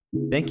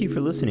Thank you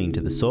for listening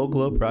to the Soul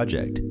Glow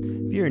Project.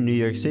 If you're in New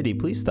York City,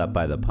 please stop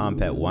by the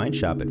Pompet Wine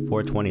Shop at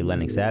 420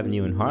 Lenox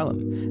Avenue in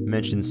Harlem.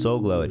 Mention Soul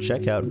Glow at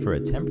checkout for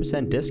a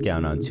 10%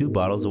 discount on 2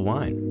 bottles of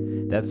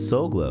wine. That's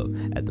Soul Glow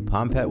at the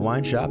Pompet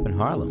Wine Shop in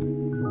Harlem.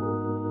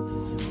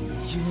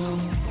 You know,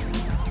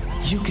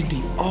 you can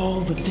be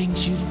all the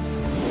things you've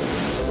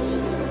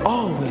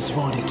always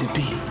wanted to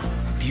be.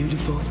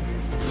 Beautiful,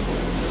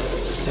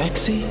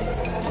 sexy,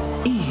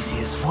 easy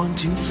as 1,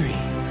 2, 3.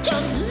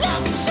 Just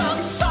let your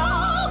soul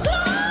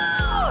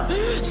glow.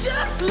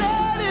 Just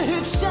let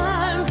it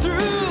shine through.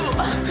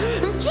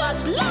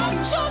 Just let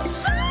your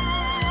soul.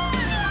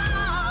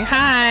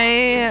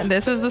 Hi,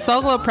 this is the Soul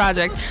Glow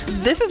Project.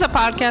 This is a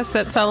podcast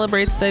that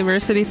celebrates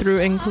diversity through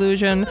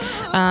inclusion,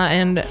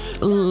 and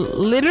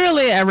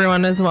literally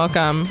everyone is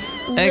welcome.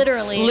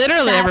 Literally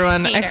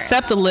everyone haters.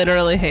 Except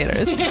literally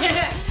haters.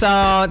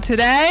 So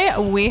today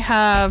we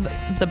have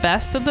the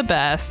best of the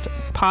best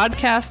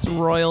podcast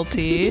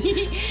royalty.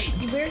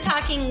 We're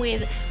talking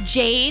with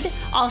Jade,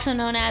 also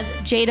known as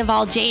Jade of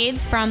all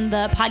Jades, from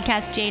the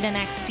podcast Jade and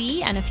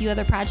XD and a few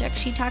other projects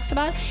she talks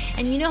about.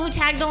 And you know who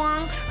tagged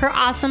along? Her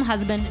awesome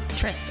husband,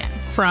 Tristan.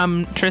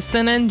 From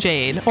Tristan and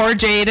Jade, or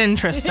Jade and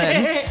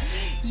Tristan.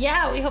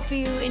 Yeah, we hope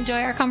you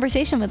enjoy our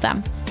conversation with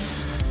them.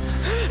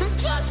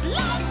 Just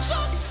let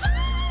your soul,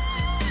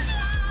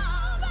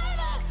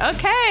 baby.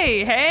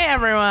 Okay, hey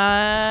everyone.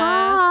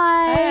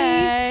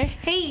 Hi.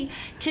 Hey,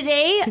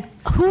 today,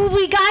 who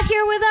we got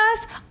here with us?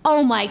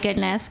 Oh my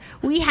goodness.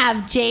 We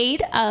have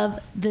Jade of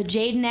the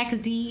Jade and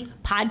XD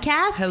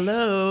podcast.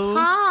 Hello.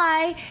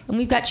 Hi. And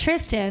we've got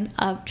Tristan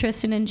of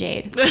Tristan and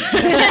Jade.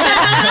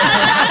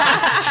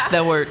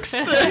 That works.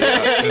 In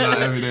our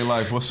everyday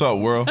life. What's up,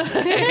 world?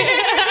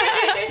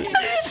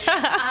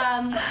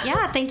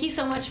 Yeah, thank you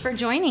so much for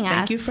joining us.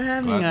 Thank you for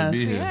having Glad us. to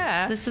be here.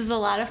 Yeah. This is a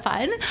lot of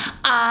fun.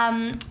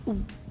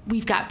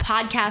 We've got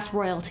podcast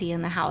royalty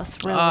in the house.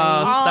 Really.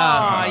 Oh,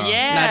 stop. Oh,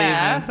 yeah. Not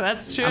even.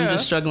 That's true. I'm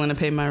just struggling to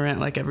pay my rent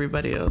like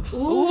everybody else.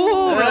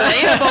 Ooh,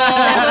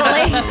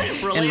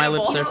 relatable. And my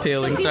lips are Some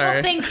peeling, people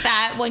sorry. think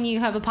that when you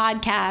have a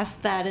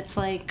podcast that it's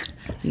like,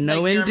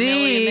 No, Like you're a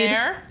indeed.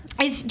 millionaire?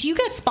 do you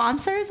get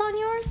sponsors on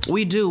yours?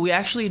 We do. We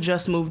actually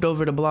just moved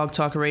over to Blog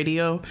Talk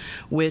Radio,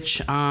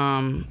 which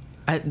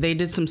they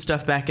did some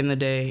stuff back in the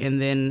day,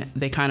 and then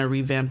they kind of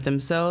revamped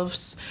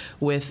themselves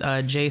with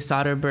Jay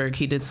Soderbergh.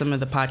 He did some of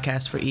the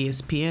podcasts for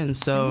ESPN,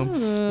 so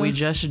we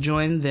just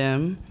joined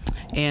them.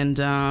 And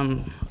Are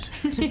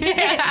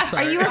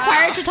you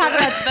required to talk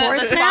about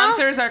sports The now?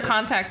 sponsors are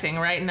contacting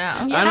right now.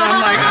 I'm like,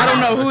 I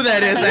don't know who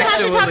that is, You have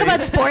actually. to talk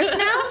about sports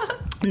now?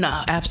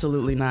 No,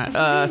 absolutely not.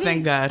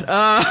 Thank God.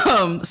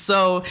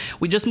 So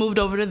we just moved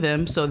over to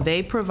them. So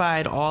they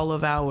provide all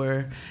of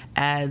our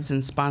ads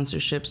and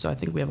sponsorships. So I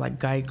think we have like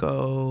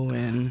Geico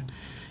and,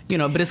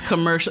 but it's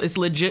commercial. It's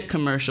legit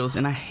commercials,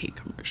 and I hate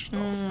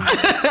commercials.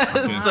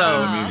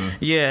 So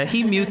yeah,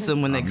 he mutes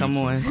them when they come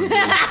on.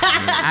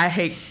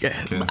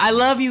 I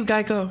love you,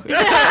 Geico.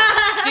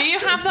 Do you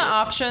have the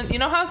option? You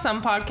know how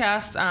some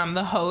podcasts,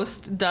 the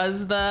host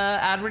does the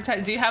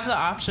advertise? Do you have the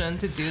option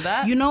to do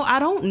that? I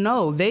don't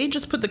know. They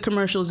just put the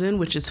commercials in,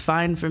 which is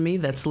fine for me.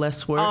 That's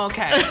less work. Oh,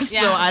 okay.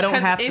 So I don't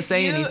have to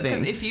say anything.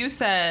 Because if you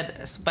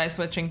said by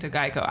switching to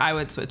Geico, I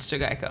would switch to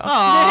Geico.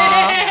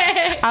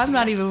 Aww. I'm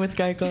not even with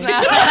Geico. They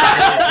have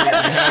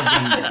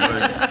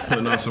been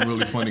putting out some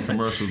really funny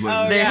commercials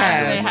lately. Oh, They yeah,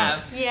 have. they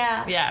have.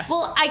 Yeah. Yes.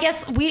 Well, I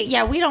guess we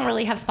don't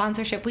really have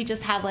sponsorship. We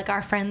just have like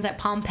our friends at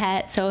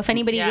Pompet. So if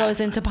anybody goes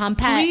into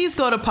Pompet, Please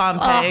go to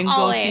Pompey and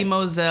go see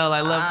Moselle.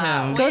 I love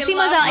him. go We see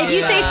love Moselle. If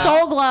you say Moselle.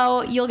 Soul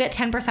Glow, you'll get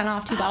 10%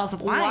 off 2 bottles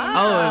of wine.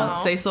 Wow.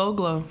 Oh, say Soul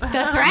Glow.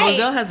 That's right.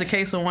 Moselle has a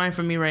case of wine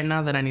for me right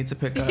now that I need to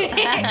pick up. So You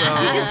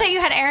just say you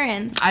had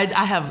errands. I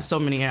have so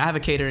many. I have a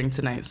catering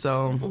tonight,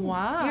 so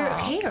Wow. You're a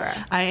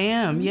caterer. I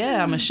am.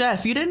 Yeah, I'm a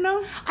chef. You didn't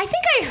know? I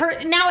think I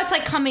heard. Now it's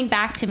like coming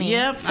back to me.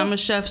 Yep, I'm a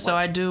chef, so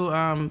I do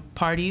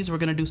parties. We're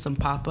gonna do some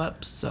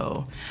pop-ups,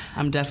 so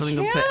I'm definitely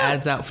gonna put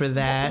ads out for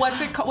that.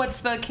 What's it?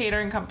 What's the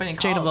catering company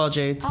called? Jade of all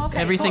Jades. Okay,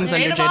 Everything's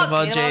cool. under Jade of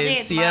all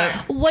Jades.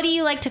 Yep. What do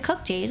you like to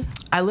cook, Jade?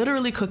 I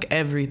literally cook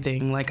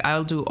everything. Like,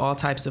 I'll do all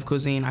types of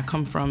cuisine. I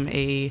come from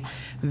a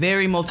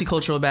very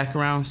multicultural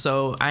background,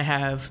 so I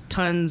have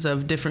tons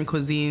of different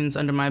cuisines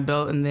under my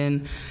belt. And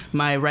then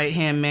my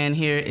right-hand man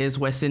here is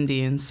West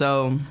Indian,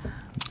 so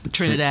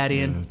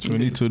Trinidadian.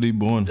 Trinity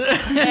born.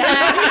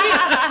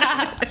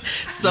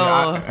 So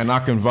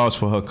I can vouch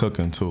for her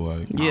cooking too.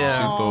 Like,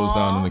 Yeah. she throws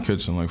down in the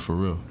kitchen, like, for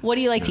real. What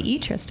do you like to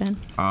eat, Tristan?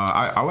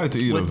 I like to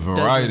eat What a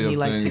variety doesn't he of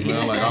like to things, eat?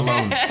 man. Like, I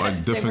love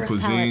like different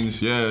Diverse palate.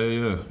 cuisines.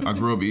 Yeah. I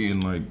grew up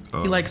eating like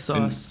He likes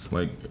sauce.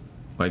 like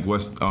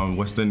West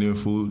Indian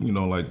food.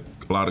 Like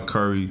a lot of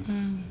curry.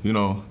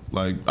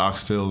 like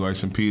oxtail,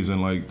 rice and peas,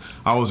 and like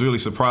I was really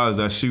surprised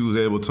that she was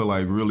able to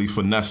like really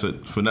finesse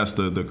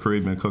the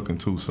Caribbean cooking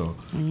too. So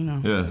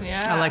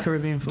yeah, I like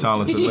Caribbean food.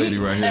 Talented lady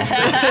right here.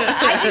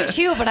 I do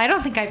too, but I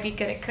don't think I'd be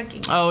good at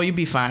cooking. Oh, you'd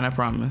be fine, I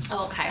promise.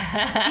 Okay.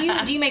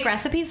 Do you make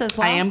recipes as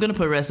well? I am gonna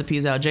put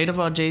recipes out. Jade of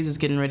All Jades is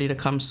getting ready to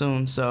come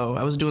soon, so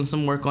I was doing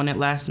some work on it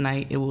last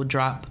night. It will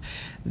drop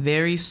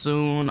very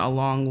soon,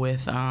 along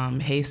with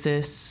Hey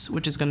Sis,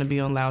 which is gonna be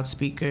on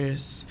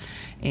loudspeakers.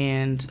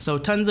 And so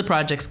tons of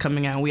projects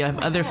coming out. We have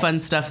other fun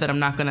stuff that I'm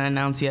not going to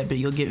announce yet, but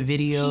you'll get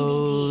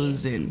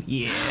videos TBD. and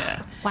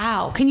yeah.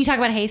 Wow. Can you talk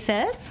about Hey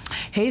Sis?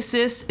 Hey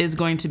Sis is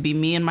going to be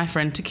me and my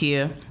friend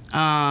Takia.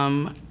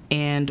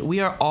 And we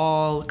are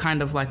all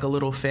kind of like a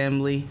little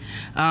family.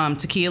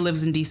 Takia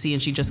lives in DC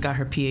and she just got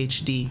her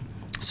PhD.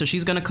 So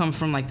she's going to come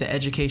from like the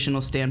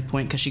educational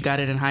standpoint because she got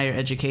it in higher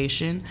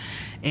education.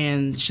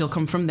 And she'll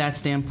come from that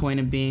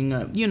standpoint of being,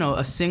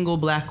 a single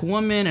black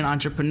woman, an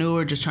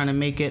entrepreneur, just trying to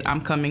make it.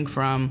 I'm coming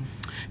from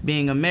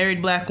being a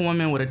married black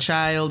woman with a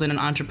child and an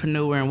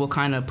entrepreneur. And we'll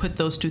kind of put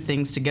those two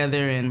things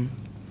together and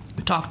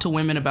talk to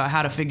women about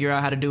how to figure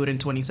out how to do it in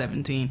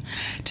 2017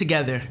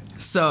 together.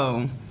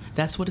 So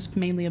that's what it's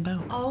mainly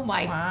about. Oh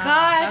my That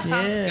gosh.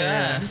 sounds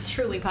good.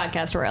 Truly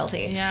podcast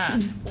royalty.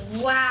 Yeah.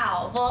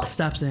 Wow. Well,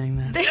 Stop saying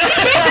that.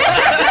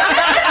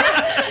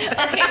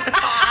 okay,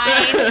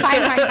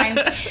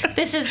 fine.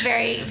 This is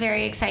very,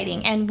 very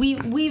exciting. And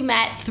we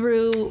met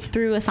through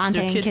Asante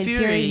and Kid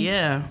Fury,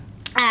 yeah.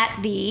 at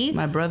the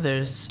My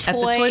brothers at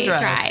the Toy toy drive.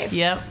 Drive.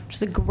 Yep. Which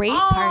was a great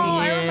Oh, party.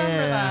 I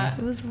remember that.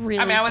 It was really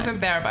I mean, I fun.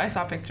 wasn't there, but I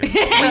saw pictures.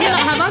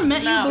 Have I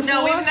met no, you before?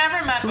 no, we've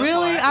never met before.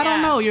 Really? I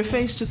don't Yeah. know. Your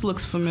face just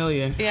looks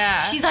familiar. Yeah.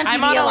 She's on I'm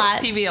TV on a lot.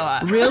 TV a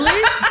lot. Really?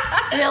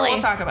 Really. We'll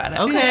talk about it.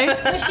 Okay.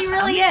 But she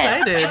really I'm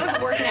is. excited. I was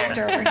a working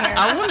actor over here.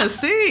 I want to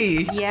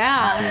see.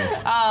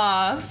 Yeah.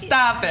 Aw,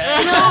 stop it.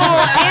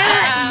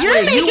 And you're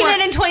Wait, you making were-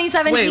 it in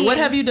 2017. Wait, what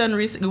have you done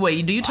recently?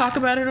 Wait, do you talk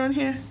about it on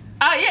here?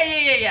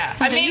 Yeah.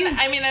 So I do mean, you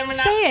I'm not.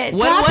 Say it.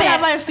 What- Drop what it.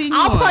 have I seen you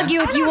I'll on? plug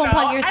you if I you don't won't know.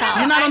 plug I yourself. don't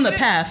You're not I on the did-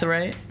 path,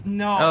 right?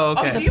 No. Oh,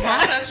 okay. Do you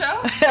watch that show?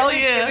 Hell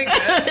yeah. Is it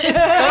good?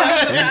 It's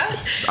so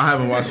good. I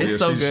haven't watched it It's yet.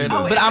 so She good.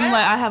 does. but is I'm it?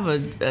 like, I have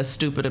a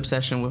stupid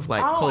obsession with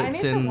like Oh, I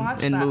cults need to and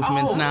watch and that.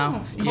 movements Oh.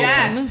 now.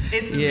 Yes,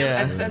 it's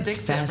Yeah. it's addictive,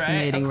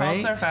 Fascinating, right?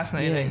 right? Occults are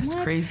fascinating. Yeah, it's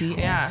crazy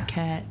Yeah. ass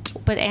cat.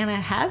 But Anna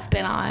has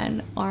been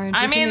on Orange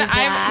I is the mean, New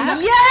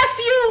Black. Yes,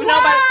 you No,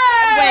 but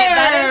wait,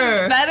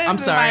 that is I'm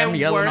sorry, my I'm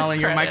yelling worst all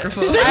in your credit.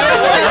 microphone.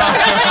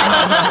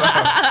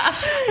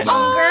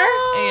 Hunger.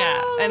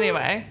 Yeah.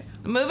 Anyway,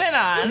 moving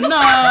on. No.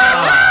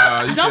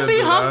 You Don't can't be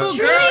do that. humble,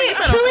 girl. Truly, You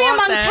better truly flaunt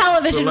among that.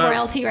 television Celeb-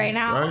 royalty right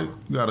now. Right?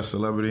 You got a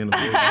celebrity in the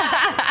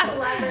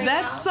building.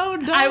 That's so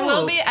dope. I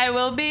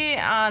will be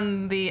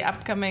on the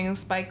upcoming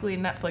Spike Lee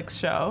Netflix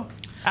show.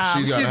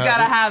 She's She's Gotta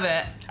gotta Have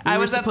have it. We I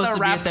were was at supposed the to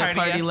be rap at that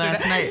party yesterday.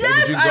 last night.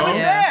 Yes, Did you I go? was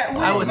Yeah, there.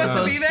 Were I you was supposed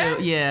to be supposed there?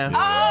 to. Yeah.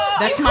 Oh,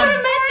 That's you my- could've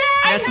met them.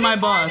 That's I my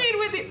could've boss. partied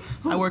with you.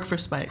 I work for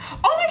Spike.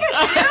 Oh my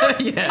god,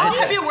 do you? Yeah. Oh,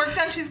 have you worked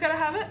on She's Gotta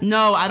Have It?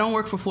 No, I don't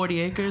work for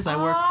 40 Acres. I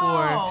work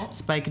Oh. for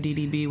Spike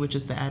DDB, which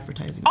is the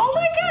advertising. Oh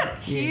my agency. god,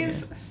 Yeah.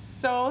 he's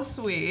so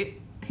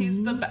sweet.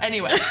 He's the best.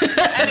 Anyway, we'll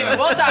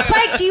talk about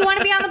Spike, do you want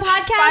to be on the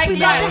podcast? Spike, We'd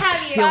yes. love to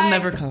have you. He'll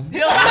never come.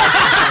 This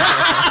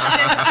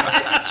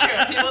is true.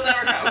 He will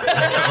never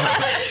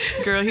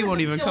come. Girl, he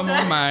won't even come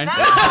on mine.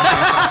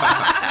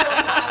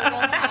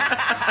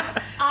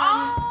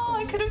 Oh,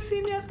 I could have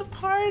seen you at the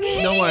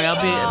party. Don't worry,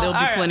 there'll be All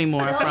right. plenty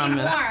more, I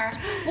promise.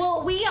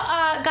 Well, we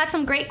got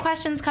some great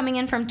questions coming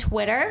in from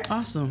Twitter.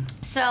 Awesome.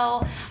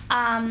 So,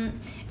 and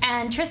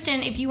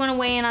Tristan, if you want to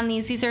weigh in on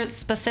these are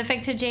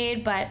specific to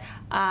Jade, but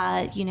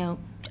I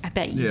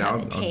bet you Yeah, have I'll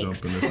the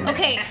takes. jump in this one.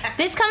 Okay,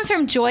 this comes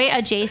from Joy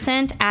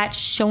Adjacent at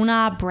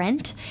Shona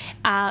Brent.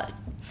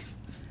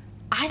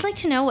 I'd like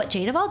to know what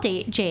Jade of All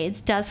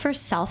Jades does for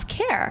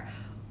self-care.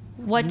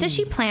 What does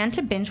she plan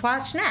to binge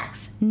watch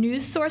next?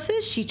 News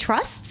sources she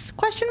trusts? ?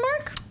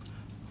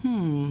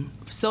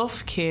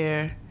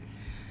 Self-care.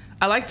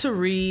 I like to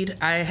read.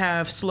 I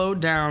have slowed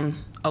down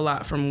a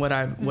lot from what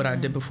I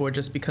did before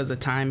just because of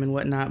time and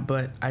whatnot,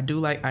 but I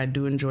do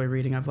enjoy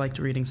reading. I've liked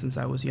reading since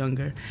I was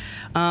younger.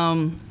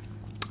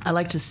 I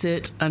like to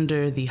sit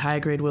under the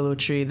high-grade willow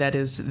tree. That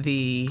is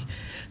the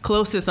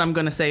closest I'm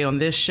going to say on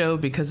this show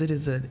because it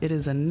is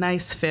a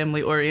nice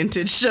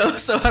family-oriented show.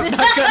 So I'm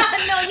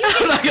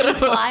not going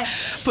to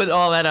put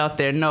all that out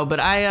there. No,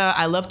 but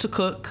I love to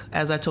cook,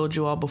 as I told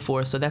you all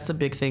before. So that's a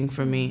big thing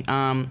for me.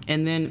 And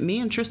then me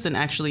and Tristan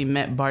actually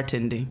met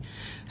bartending.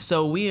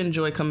 So we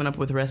enjoy coming up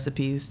with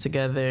recipes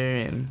together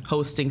and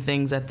hosting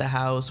things at the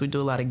house. We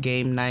do a lot of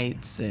game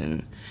nights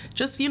and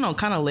just,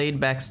 kind of laid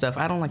back stuff.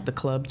 I don't like the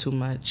club too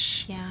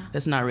much. Yeah.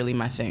 That's not really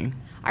my thing.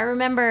 I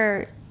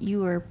remember you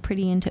were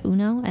pretty into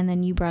Uno, and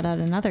then you brought out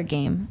another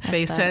game.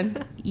 Phase 10?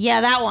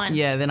 Yeah, that one.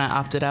 Yeah, then I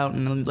opted out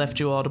and left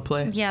you all to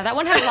play. Yeah, that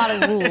one has a lot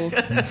of rules.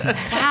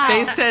 Wow.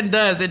 Phase 10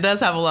 does. It does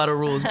have a lot of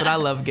rules, but I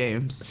love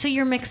games. So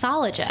you're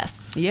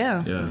mixologists.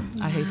 Yeah. Yeah.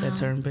 I hate that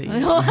term, but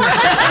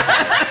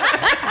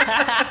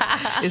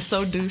it's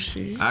so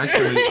douchey.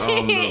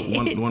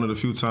 Actually, one of the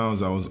few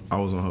times I was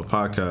on her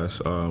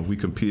podcast, we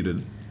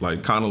competed,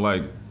 like kind of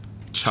like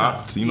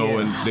Chopped, you know, Yeah.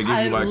 when they give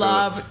I you like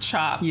love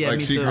Chopped. Yeah, like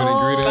me secret too.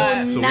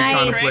 ingredients. So nice. we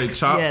kind of played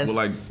Chopped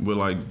Yes. with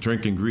like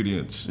drink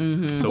ingredients.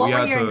 Mm-hmm. So What we were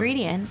had your to.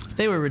 ingredients?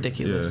 They were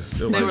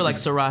ridiculous. Yeah, they were like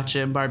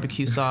sriracha and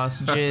barbecue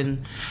sauce,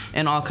 gin,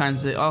 and all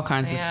kinds of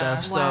Yeah.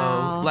 stuff. So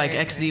Wow. like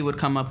Crazy. XZ would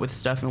come up with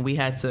stuff, and we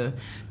had to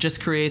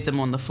just create them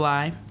on the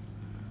fly.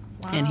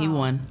 And he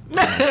won.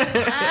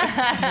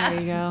 There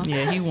you go.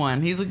 Yeah, he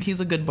won. He's a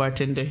good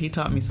bartender. He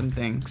taught me some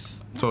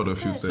things. Told her a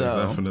few things, So.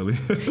 definitely.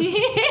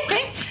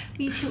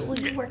 You two, will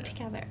you work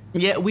together?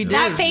 Yeah, we did.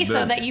 That face, though,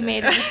 Yeah. that you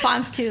made in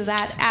response to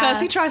that. Because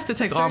he tries to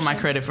take all my assertion.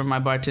 credit for my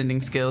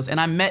bartending skills, and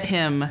I met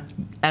him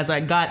as I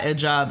got a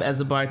job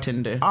as a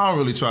bartender. I don't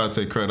really try to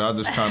take credit. I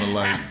just kind of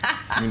like,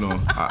 you know,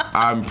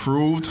 I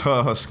improved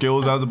her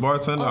skills as a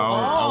bartender.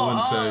 I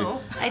wouldn't say.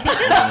 I think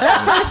this is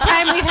the first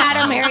time we've had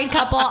a married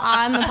couple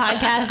on the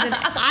podcast, and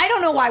I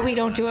don't know why we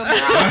don't do it more.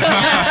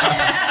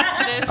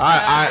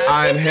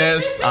 I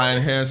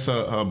enhanced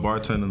her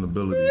bartending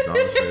abilities. I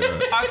would say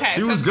that. Okay,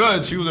 She so was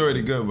good. She was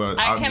already good, but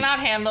I I'm just- cannot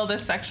handle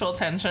this sexual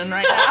tension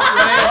right now.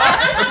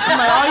 I'm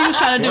like, all you was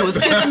trying to do was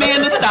kiss me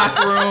in the stock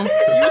room.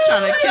 You was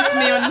trying to kiss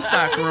me in the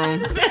stock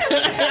room.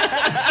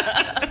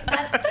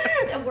 That's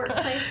a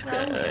workplace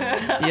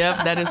romance.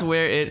 Yep, that is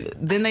where it.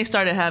 Then they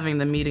started having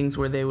the meetings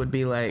where they would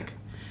be like,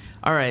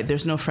 all right,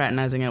 there's no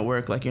fraternizing at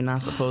work, like you're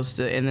not supposed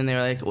to. And then they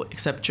were like, well,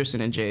 except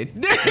Tristan and Jade.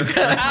 Everyone was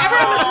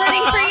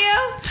rooting for you?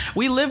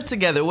 We live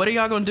together. What are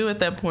y'all gonna do at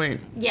that point?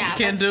 Yeah, you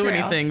can't that's do true.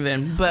 anything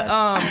then. But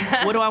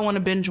what do I want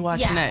to binge watch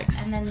Yeah,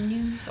 next? and then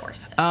news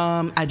sources.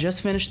 I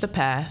just finished The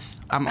Path.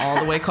 I'm all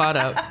the way caught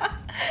up,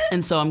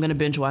 and so I'm gonna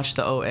binge watch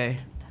the OA.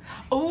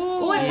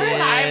 Ooh, I've heard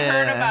about I've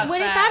heard about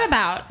What is that. that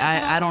about?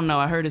 I don't know.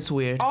 I heard it's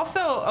weird.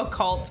 Also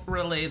occult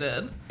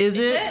related. Is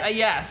it?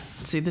 Yes.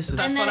 See, this is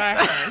That's And what then-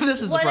 I heard.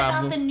 this is What a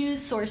problem. about the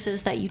news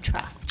sources that you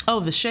trust? Oh,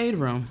 the Shade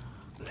Room.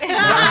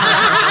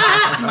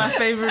 That's my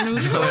favorite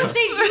news source.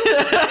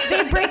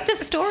 They break the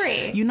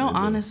story. You know,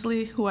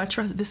 honestly, who I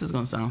trust, this is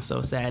going to sound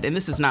so sad, and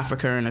this is not for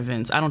current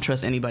events. I don't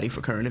trust anybody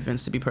for current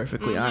events, to be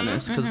perfectly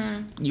honest, because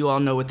you all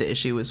know what the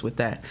issue is with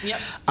that. Yep.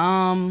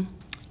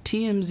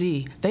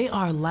 TMZ, they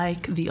are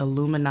like the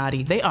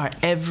Illuminati. They are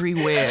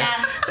everywhere.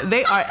 Yes.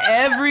 They are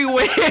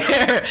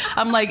everywhere.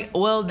 I'm like,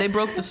 well, they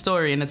broke the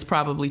story, and it's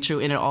probably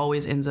true, and it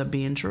always ends up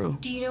being true.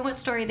 Do you know what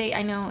story they?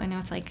 I know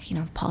it's like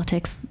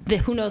politics.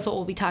 Who knows what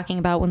we'll be talking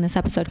about when this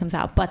episode comes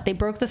out? But they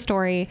broke the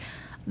story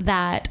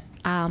that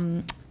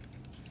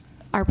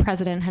our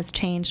president has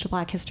changed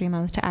Black History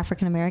Month to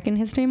African American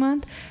History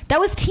Month. That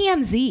was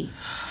TMZ,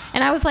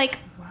 and I was like,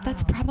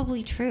 that's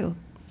probably true.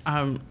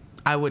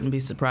 I wouldn't be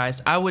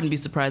surprised. I wouldn't be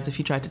surprised if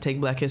he tried to take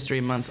Black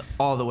History Month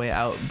all the way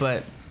out,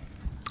 but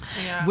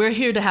Yeah. we're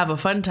here to have a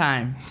fun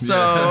time. So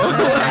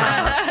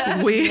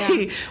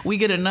we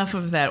get enough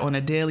of that on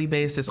a daily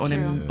basis, on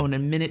a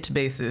minute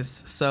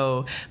basis.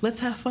 So let's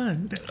have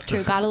fun. It's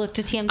true. Gotta look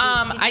to TMZ.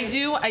 I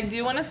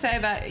do want to say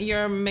that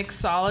your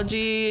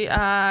mixology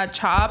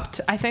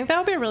Chopped, I think that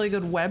would be a really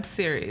good web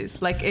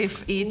series. Like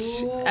if each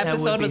That would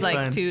episode be was like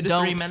fun. 2 to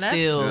Don't 3 minutes.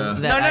 steal Yeah.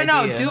 that No,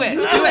 idea. do it.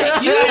 You do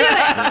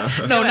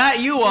it. No, not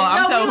you all.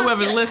 I'm No, telling we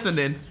whoever's do it.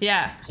 listening.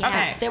 Yeah. Yeah,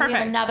 Okay. then we have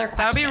perfect. another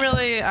That would be question.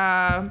 really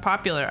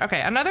popular.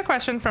 Okay. Another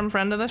question from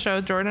friend of the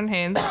show, Jordan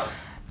Haynes.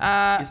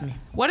 Excuse me.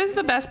 What is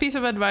the best piece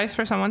of advice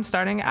for someone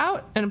starting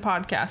out in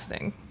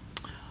podcasting?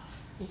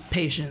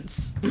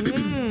 Patience.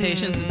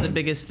 Patience is the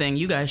biggest thing.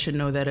 You guys should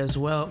know that as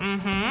well.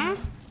 Mm-hmm.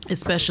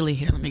 Especially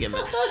here. Let me get my.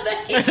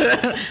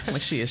 When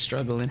she is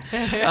struggling.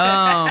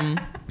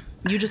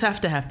 You just have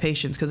to have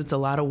patience because it's a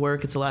lot of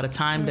work. It's a lot of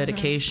time,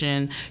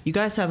 dedication. You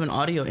guys have an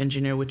audio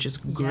engineer, which is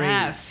great.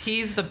 Yes,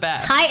 he's the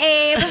best. Hi,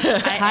 Abe.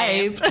 Hi,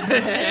 Abe.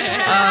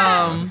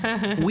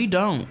 We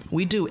don't.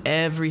 We do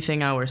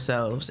everything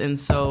ourselves. And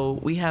so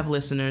we have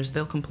listeners,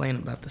 they'll complain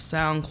about the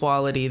sound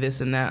quality, this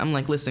and that. I'm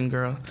like, listen,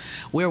 girl,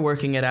 we're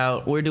working it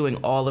out. We're doing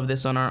all of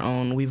this on our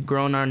own. We've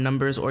grown our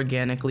numbers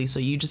organically. So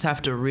you just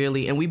have to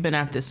really, and we've been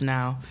at this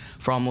now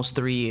for almost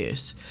 3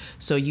 years.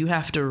 So you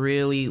have to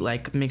really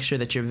like make sure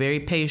that you're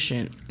very patient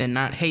and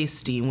not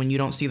hasty when you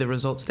don't see the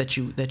results that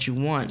you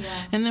want.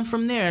 Yeah. And then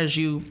from there, as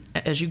you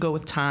go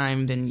with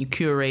time, then you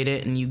curate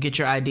it and you get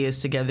your ideas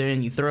together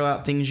and you throw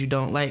out things you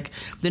don't like.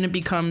 Then it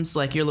becomes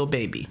like your little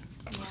baby.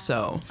 Yeah.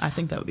 So I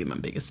think that would be my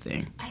biggest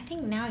thing. I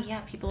think now,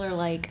 people are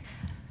like,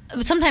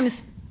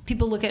 sometimes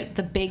people look at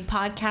the big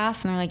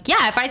podcasts and they're like,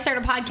 yeah, if I start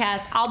a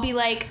podcast, I'll be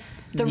like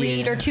The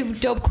Read or Two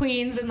Dope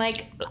Queens and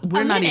like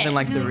we're not even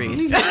like The Read.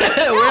 We're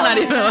not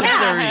even like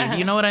The Read.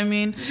 You know what I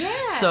mean? Yeah.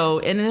 So,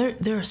 and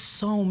there are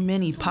so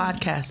many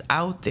podcasts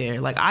out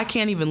there. Like I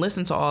can't even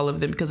listen to all of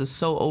them because it's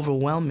so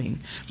overwhelming.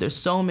 There's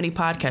so many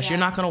podcasts. You're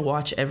not going to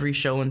watch every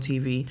show on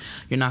TV.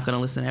 You're not going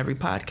to listen to every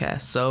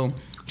podcast. So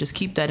just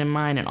keep that in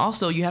mind. And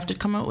also you have to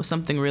come up with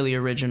something really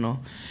original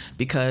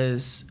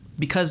because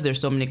there's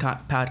so many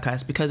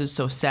podcasts, because it's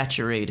so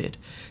saturated,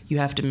 you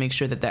have to make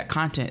sure that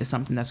content is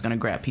something that's going to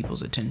grab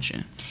people's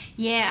attention.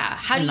 Yeah.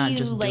 How do not you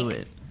just do like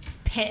it.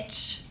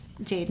 pitch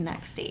Jade and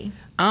XD?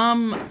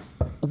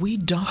 We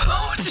don't.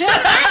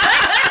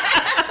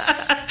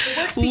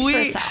 Work speaks for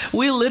itself.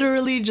 We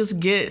literally just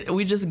get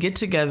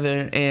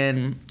together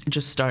and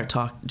just start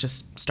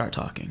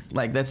talking.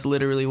 Like that's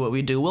literally what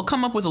we do. We'll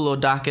come up with a little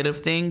docket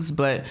of things,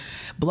 but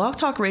Blog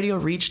Talk Radio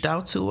reached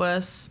out to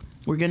us.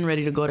 We're getting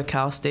ready to go to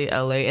Cal State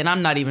LA, and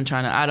I'm not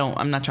trying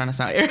to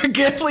sound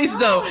arrogant. Please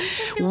don't.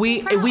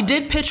 We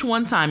did pitch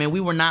one time and we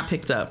were not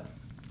picked up.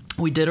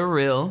 We did a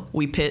reel.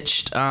 We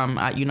pitched.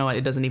 You know what?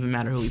 It doesn't even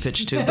matter who we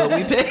pitched to, but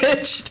we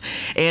pitched,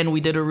 and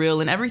we did a reel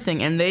and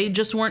everything, and they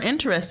just weren't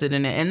interested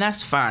in it, and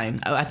that's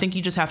fine. I think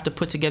you just have to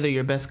put together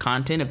your best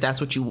content if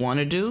that's what you want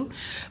to do.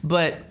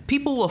 But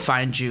people will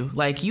find you.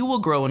 Like you will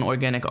grow an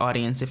organic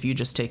audience if you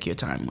just take your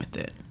time with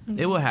it.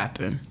 It will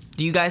happen.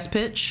 Do you guys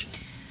pitch?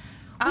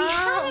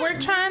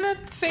 We're trying to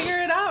figure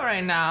it out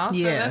right now. So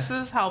Yeah. this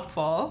is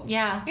helpful.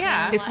 Yeah.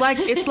 Yeah. It's like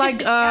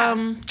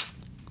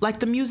like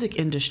the music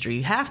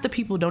industry. Half the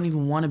people don't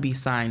even want to be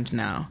signed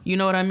now. You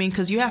know what I mean?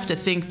 Because you have to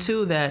think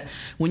too that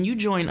when you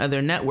join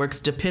other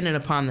networks, dependent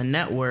upon the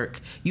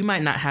network, you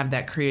might not have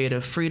that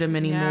creative freedom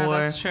anymore. Yeah,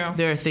 that's true.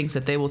 There are things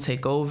that they will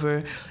take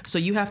over. So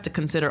you have to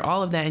consider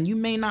all of that, and you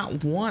may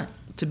not want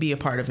to be a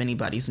part of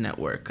anybody's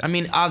network. I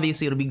mean,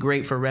 obviously it'll be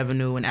great for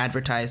revenue and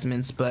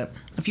advertisements, but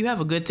if you have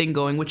a good thing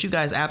going, which you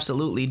guys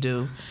absolutely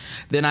do,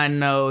 then I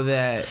know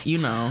that, you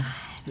know,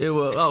 it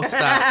will. Oh,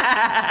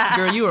 stop.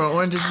 Girl, you are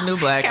Orange is the New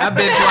Black. I've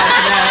been watching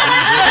that.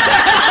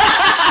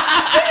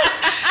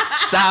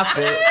 Stop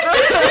it.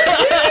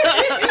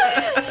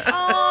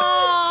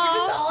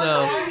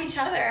 All each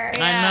other.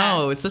 I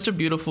know. It's such a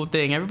beautiful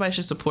thing. Everybody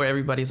should support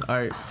everybody's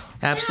art.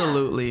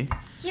 Absolutely.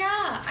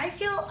 Yeah, I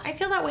feel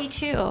that way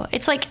too.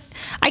 It's like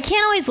I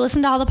can't always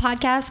listen to all the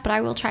podcasts, but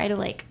I will try to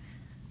like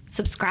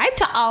subscribe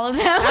to all of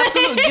them.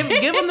 Absolutely.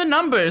 Give them the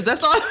numbers.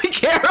 That's all we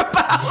care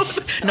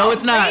about. No,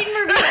 it's not.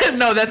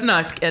 No, that's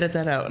not. Edit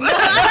that out.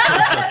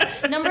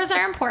 Numbers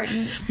are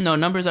important. No,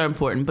 numbers are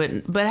important,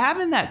 but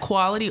having that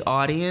quality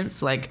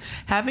audience, like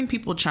having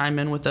people chime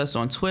in with us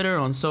on Twitter,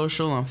 on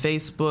social, on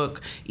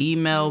Facebook,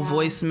 email,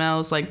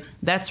 voicemails, like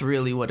that's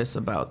really what it's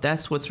about.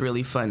 That's what's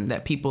really fun,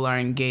 that people are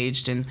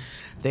engaged and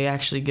they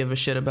actually give a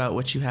shit about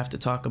what you have to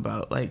talk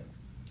about. Like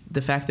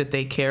the fact that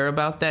they care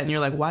about that, and you're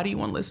like, why do you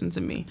want to listen to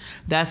me?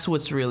 That's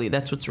what's really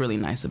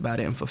nice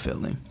about it and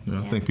fulfilling. Yeah,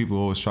 I think people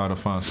always try to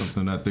find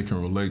something that they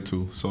can relate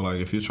to. So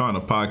like, if you're trying to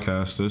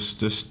podcast,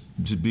 just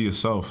be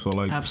yourself. So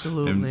like,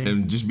 absolutely,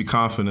 and just be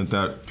confident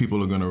that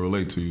people are going to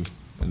relate to you.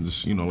 And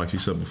just, you know, like you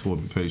said before,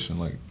 be patient.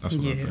 Like that's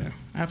what I think.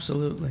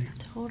 Absolutely.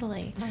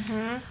 Totally.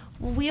 Mm-hmm.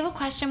 Well, we have a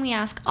question we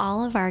ask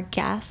all of our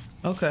guests.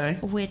 Okay.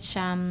 Which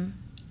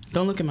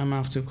don't look in my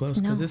mouth too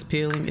close because it's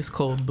peeling. It's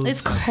cold boots.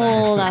 It's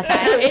cold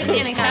outside. It's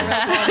getting kind of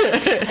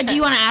real cold. Do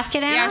you want to ask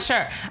it, Anna? Yeah,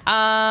 sure.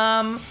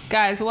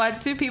 Guys,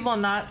 what do people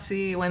not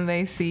see when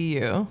they see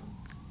you?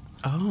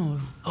 Oh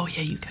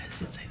yeah, you guys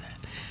did say that.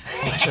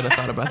 Oh, I should have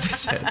thought about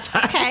this ahead of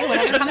time. Okay,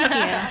 whatever comes to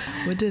you.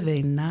 What do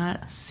they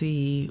not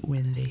see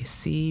when they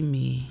see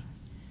me?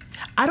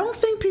 I don't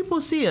think people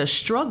see a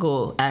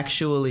struggle,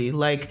 actually.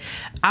 Like,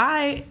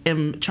 I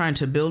am trying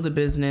to build a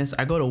business.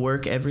 I go to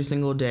work every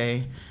single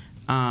day.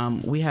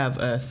 We have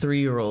a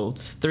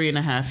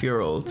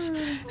 3.5-year-old.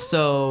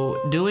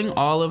 So doing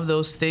all of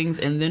those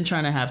things and then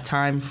trying to have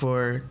time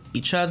for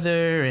each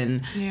other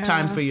and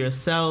time for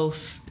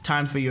yourself,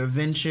 time for your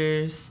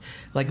ventures,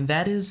 like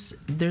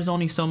there's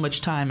only so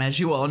much time. As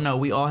you all know,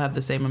 we all have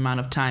the same amount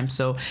of time.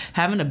 So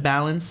having to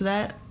balance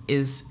that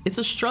it's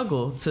a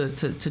struggle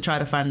to try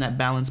to find that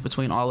balance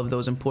between all of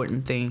those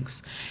important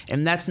things.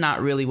 And that's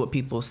not really what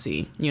people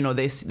see. You know,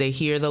 they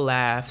hear the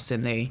laughs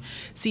and they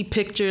see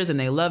pictures and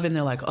they love it and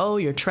they're like, oh,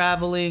 you're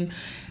traveling.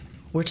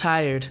 We're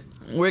tired.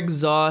 We're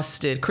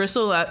exhausted.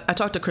 Crystal, I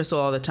talk to Crystal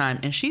all the time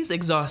and she's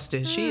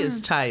exhausted. She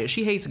is tired.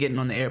 She hates getting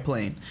on the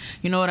airplane.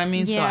 You know what I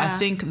mean? Yeah. So I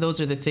think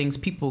those are the things,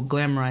 people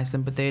glamorize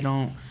them, but they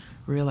don't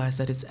realize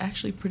that it's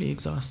actually pretty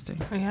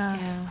exhausting.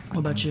 Yeah. What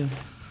about you?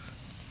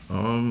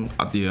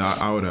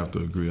 I would have to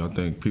agree. I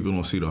think people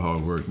don't see the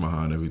hard work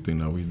behind everything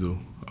that we do.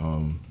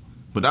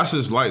 But that's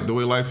just like the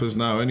way life is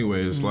now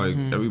anyway. It's like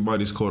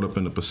everybody's caught up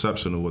in the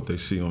perception of what they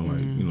see on, like,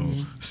 you know,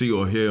 see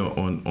or hear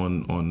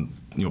on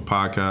you know,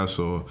 podcasts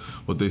or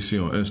what they see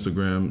on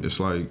Instagram. It's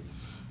like,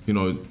 you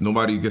know,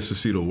 nobody gets to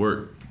see the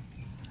work.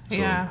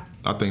 So I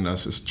think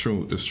it's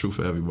true. It's true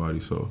for everybody.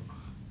 So.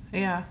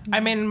 Yeah.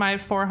 I mean, my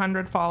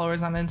 400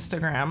 followers on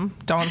Instagram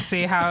don't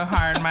see how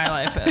hard my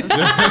life is.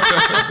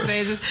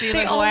 They just see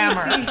the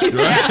glamour.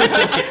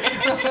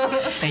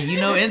 And you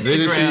know They just see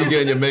you Instagram.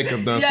 getting your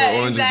makeup done for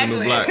Orange is the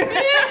New Black.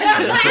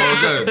 It's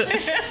all good.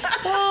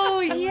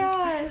 Oh,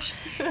 gosh.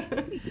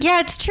 Yeah,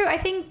 it's true. I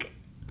think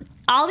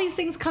all these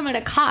things come at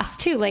a cost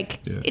too.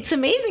 Like it's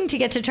amazing to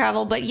get to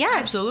travel, but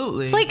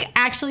Absolutely. it's like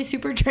actually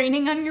super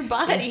draining on your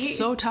body. It's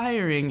so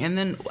tiring. And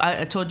then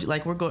I told you,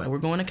 like, we're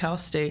going to Cal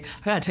State.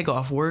 I gotta take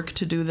off work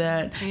to do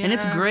that, and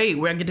it's great.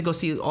 Where I get to go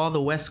see all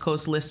the West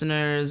Coast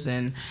listeners.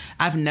 And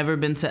I've never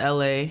been to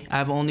LA.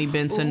 I've only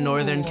been to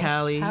Northern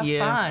Cali. Have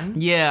fun.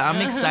 Yeah,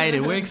 I'm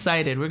excited. We're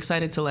excited. We're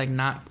excited to like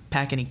not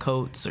pack any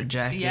coats or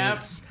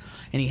jackets.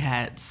 Any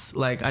hats.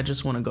 Like, I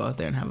just want to go out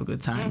there and have a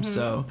good time.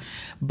 So,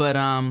 but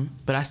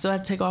I still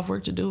have to take off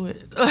work to do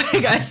it.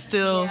 Like, I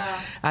still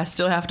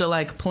have to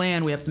like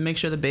plan. We have to make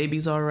sure the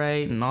baby's all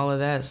right and all of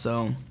that.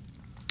 So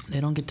they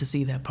don't get to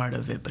see that part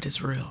of it, but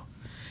it's real.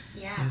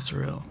 Yeah. It's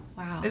real.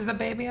 Wow. Is the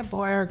baby a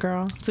boy or a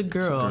girl? It's a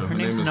girl. Her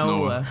name's name is Noah.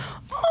 Noah.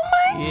 Oh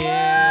my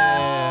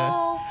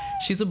Yeah.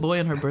 She's a boy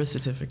on her birth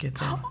certificate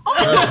though.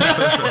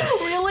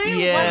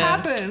 Really? Yeah.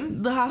 What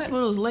happened? The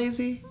hospital's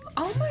lazy.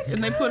 Oh my god.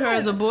 And they put her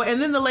as a boy.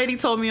 And then the lady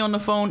told me on the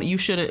phone, you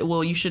shouldn't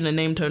have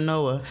named her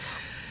Noah.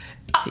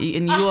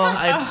 And you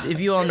all, if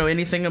you all know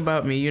anything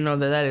about me, you know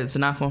that it's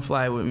not gonna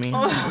fly with me. You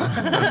know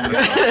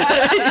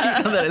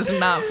that it's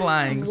not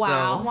flying.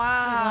 Wow. So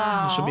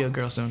Wow. she'll be a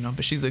girl soon, no,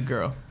 but she's a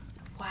girl.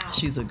 Wow.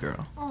 She's a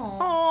girl.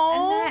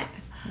 And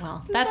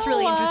that's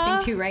really interesting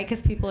too, right?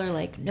 Because people are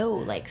like, no,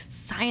 like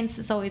science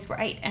is always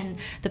right, and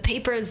the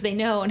papers they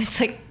know, and it's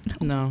like,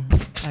 No,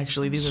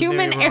 actually, these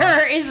human are very wrong.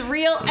 error is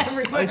real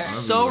everywhere. It's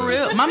so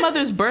real. My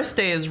mother's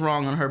birthday is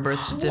wrong on her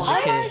birth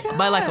certificate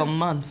by like a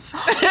month.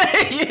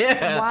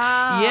 Yeah.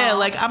 Wow. Yeah,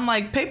 like I'm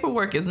like,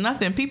 paperwork is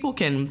nothing. People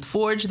can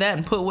forge that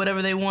and put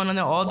whatever they want on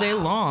there all day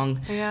long.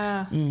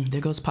 Yeah.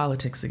 There goes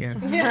politics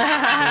again.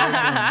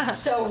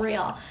 So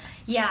real.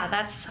 Yeah,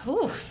 that's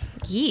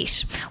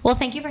yeesh. Well,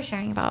 thank you for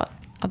sharing about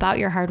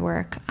your hard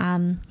work.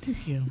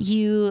 Thank you.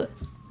 You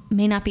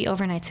may not be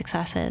overnight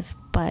successes,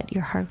 but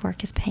your hard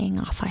work is paying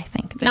off, I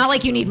think. Not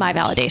like you need my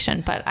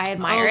validation, but I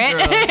admire it.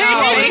 Girl.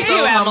 Thank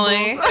you,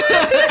 Emily.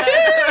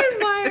 I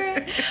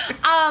admire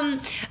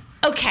it.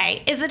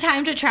 Okay, is it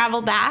time to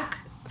travel back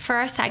for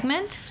our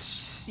segment?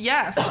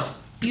 Yes.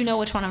 You know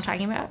which one I'm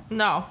talking about?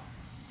 No.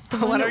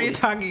 What are you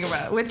talking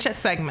about? Which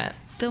segment?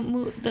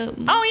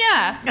 Oh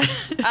yeah,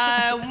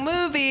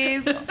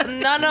 movies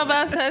none of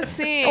us has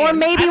seen, or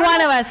maybe one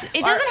of us.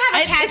 It doesn't have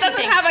a catchy It doesn't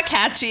thing. have a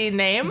catchy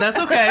name. That's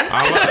okay.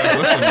 I like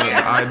listen,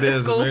 the idea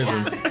is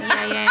amazing.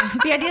 Yeah.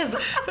 The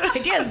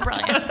idea is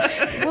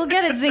brilliant. We'll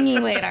get it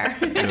zinging later.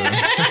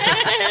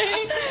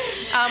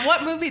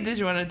 What movie did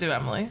you want to do,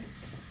 Emily?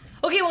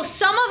 Okay, well,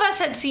 some of us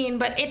had seen,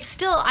 but it's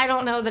still, I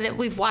don't know that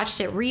we've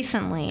watched it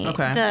recently.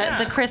 Okay.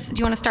 The Chris, do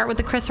you want to start with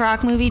the Chris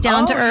Rock movie,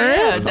 Down to Earth?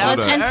 Yeah, Down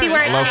to And see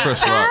where it Love Chris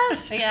Rock.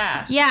 has?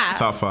 Yeah. Yeah.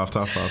 Top five.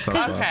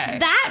 Okay.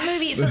 That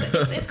movie, so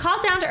it's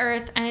called Down to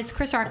Earth, and it's a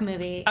Chris Rock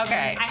movie.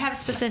 Okay. And I have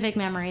specific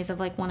memories of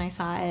like when I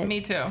saw it.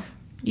 Me too.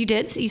 You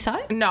did? You saw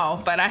it?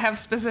 No, but I have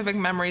specific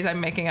memories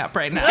I'm making up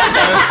right now.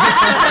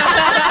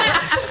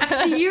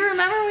 Do you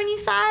remember when you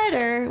saw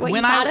it or what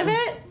When you I- thought of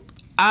it?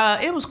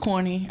 It was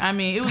corny. I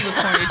mean, it was a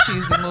corny,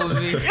 cheesy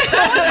movie.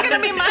 That's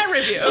gonna be my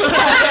review.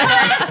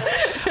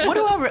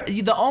 What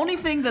do the only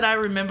thing that I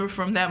remember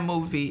from that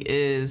movie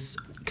is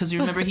because you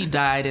remember he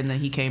died and then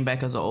he came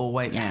back as an old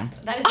white man.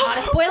 That is not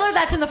a spoiler.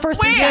 That's in the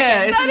first Wait, and second.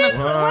 Yeah, it's that in the- is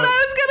what I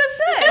was gonna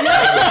say.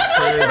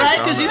 Right?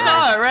 Because you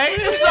saw it,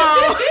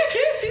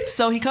 right?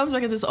 So he comes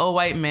back as this old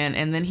white man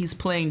and then he's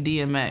playing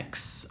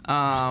DMX.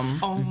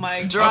 Oh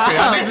my god. Okay,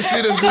 I need to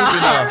see this movie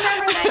now.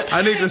 Remember that?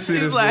 I need to see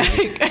this movie.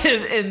 Like,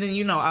 and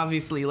then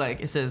obviously, like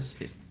it says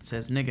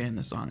nigga in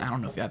the song. I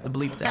don't know if you have to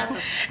bleep that.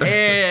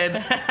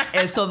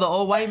 And so the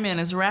old white man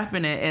is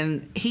rapping it,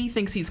 and he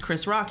thinks he's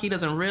Chris Rock. He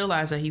doesn't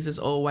realize that he's this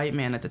old white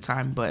man at the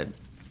time, but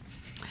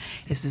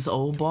it's this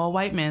old bald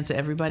white man to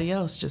everybody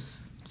else,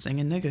 just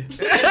singing nigga.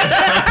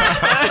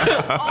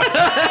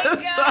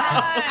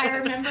 I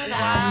remember that.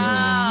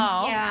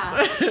 Wow.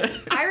 Yeah.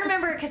 I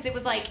remember because it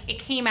was like, it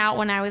came out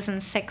when I was in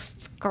 6th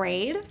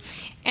grade.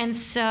 And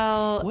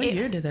so What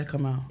year did that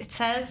come out? it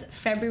says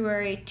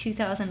February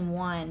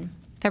 2001.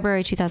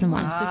 February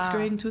 2001. Sixth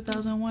grade in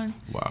 2001.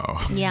 Wow.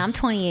 Yeah, I'm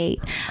 28.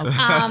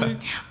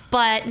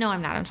 But no,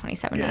 I'm not. I'm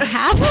 27 and a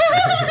half.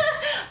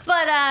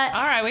 But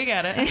All right, we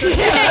got it.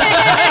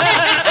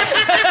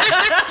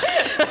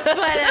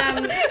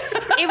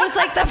 it was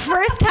like the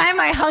first time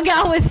I hung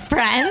out with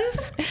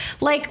friends.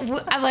 Like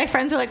my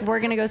friends were like, we're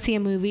gonna go see a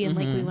movie, and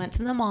like we went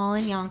to the mall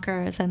in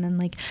Yonkers, and then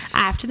like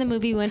after the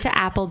movie we went to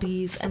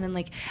Applebee's, and then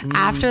like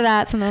after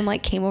that some of them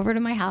like came over to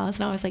my house,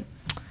 and I was like,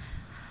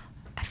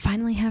 I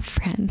finally have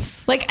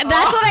friends. Like that's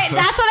what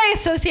I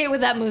associate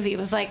with that movie.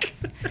 Was like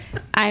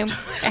I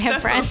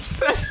have friends.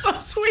 That's so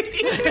sweet.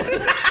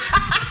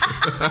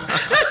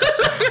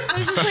 I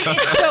was just like,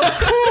 it's so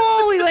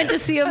cool. We went to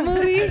see a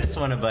movie. I just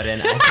want to butt in.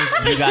 I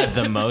think you got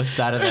the most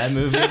out of that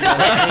movie than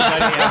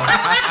anybody else.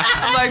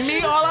 I'm like,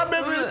 me, all I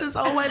remember is this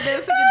old white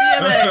man singing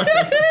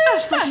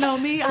DMX. She's like, no,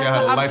 me, had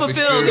a I'm life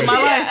fulfilled in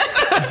my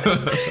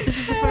experience. life. This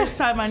is the first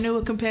time I knew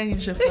what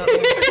companionship felt like.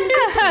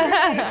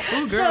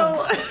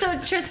 So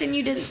Tristan,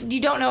 you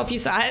don't know if you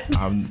saw it.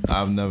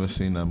 I've never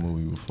seen that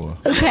movie before.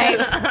 Okay.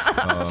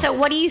 So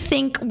what do you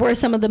think were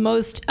some of the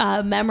most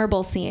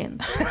memorable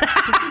scenes?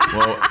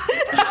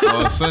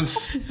 Well,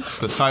 since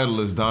the title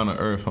is Down to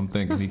Earth, I'm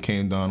thinking he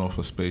came down off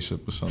a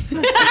spaceship or something.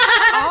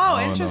 Oh,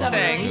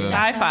 interesting.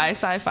 Yeah.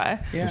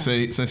 Sci-fi. Yeah.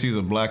 Since he's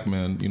a black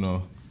man,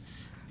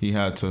 he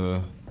had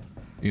to,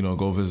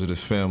 go visit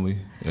his family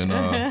and,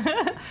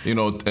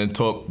 and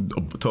talk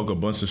a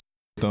bunch of shit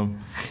with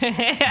them,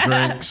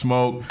 drink,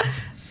 smoke,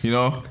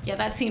 Yeah,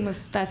 that scene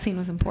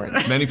was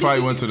important. Then he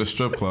probably went to the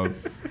strip club.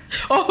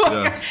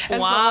 Yeah.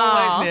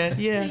 Wow.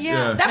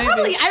 Yeah, that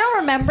probably, I don't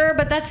remember,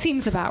 but that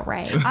seems about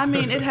right. I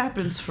mean, it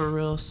happens for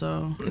real,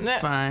 so it's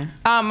fine.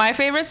 My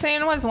favorite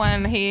scene was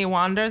when he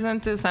wanders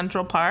into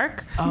Central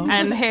Park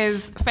and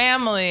his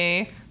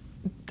family,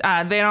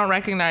 they don't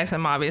recognize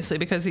him, obviously,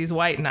 because he's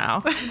white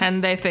now,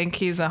 and they think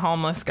he's a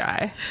homeless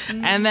guy.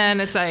 And then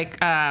it's like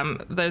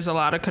there's a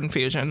lot of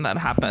confusion that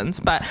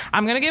happens. But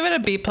I'm going to give it a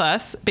B+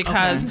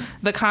 because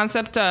the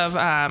concept of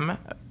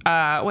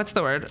what's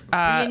the word?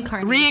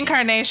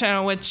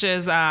 Reincarnation, which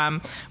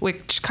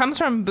comes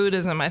from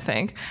Buddhism, I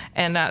think.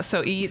 And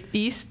so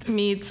East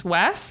meets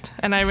West,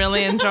 and I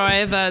really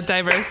enjoy the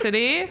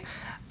diversity.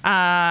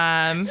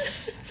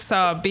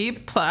 So B+.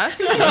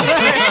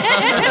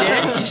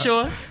 Yeah, you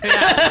sure?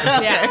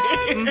 Yeah.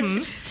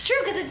 Mm-hmm. It's true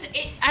because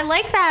I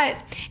like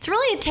that. It's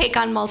really a take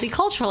on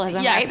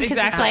multiculturalism, Yes, right? Because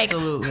exactly. it's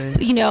like,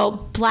 Absolutely.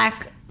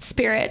 black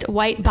spirit,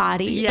 white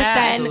body.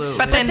 Yes,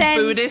 but then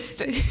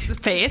Buddhist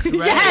faith. Right?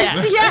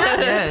 Yes.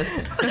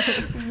 Yes.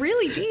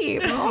 Really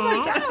deep. Oh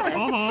my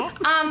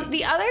gosh.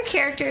 The other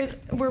characters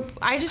were,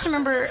 I just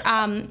remember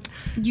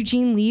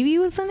Eugene Levy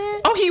was in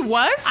it. Oh, he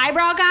was?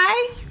 Eyebrow guy.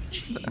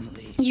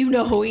 You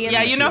know who he is.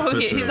 Yeah, you know who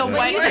he is. He's a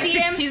white. you see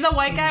him? He's a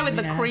white guy with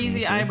the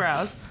crazy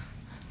eyebrows.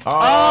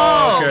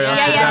 Oh, okay. yeah,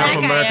 That's that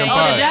from guy, American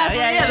yeah. Pie.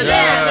 The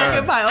Yeah.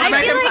 American Pie. I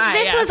American feel like Pie,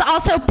 this yes. was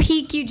also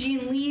peak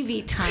Eugene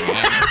Levy time.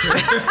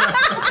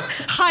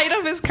 Height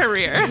of his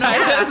career. No,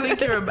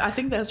 I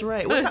think that's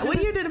right. What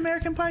year did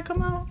American Pie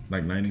come out?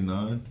 Like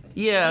 99?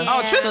 Yeah.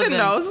 Oh, Tristan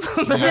knows.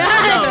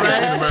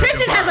 Yeah.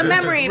 Tristan has a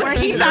memory where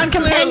he found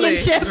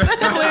companionship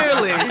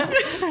Clearly.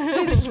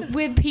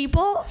 with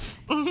people.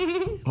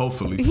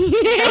 Hopefully.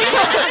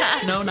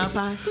 No, not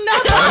pie.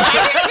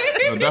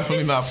 No,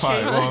 definitely not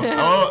pie.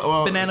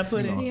 Well, Banana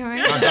pudding. You all right?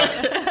 Not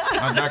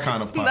that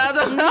kind of pie.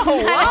 No.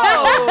 Whoa.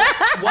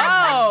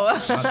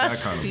 Not that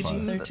kind of pie.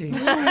 PG-13.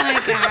 Oh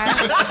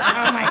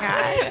my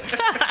god.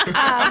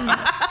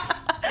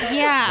 A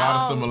Yeah. lot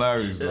of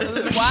similarities, though.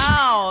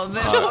 Wow.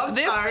 This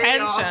sorry,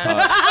 tension.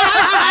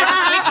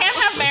 We can't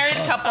have married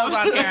couples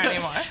on here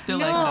anymore. They're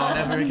like, no,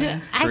 never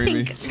again. I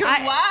Creamy. think.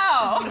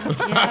 Wow.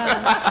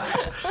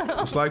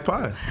 It's like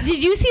pie.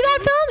 Did you see that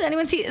film? Did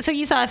anyone see? So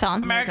you saw that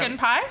film? American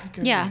Pie?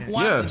 Yeah.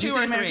 One, Yeah. Did two, you see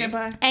or American three?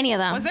 Pie? Any of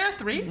them? Was there a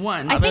three?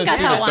 One. I think I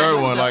See saw the one.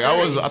 third one.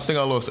 I think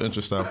I lost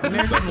interest after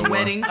the second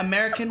one.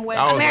 American I Wedding.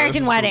 was- American this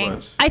is too Wedding.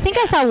 much. I think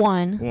I saw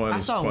one. One I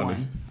is saw funny.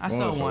 one. I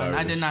saw was one. I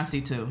hilarious. did not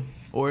see two.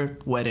 Or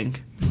Wedding.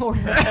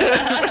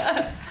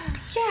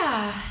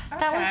 Yeah,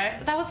 Okay.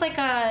 that was like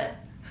a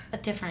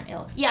different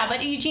ilk. Yeah,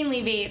 but Eugene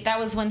Levy, that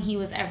was when he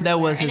was everywhere. That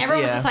was and his-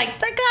 everyone was yeah. just like,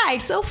 that guy,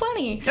 so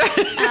funny.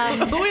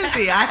 Who is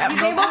he? I have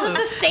He's no able clue. to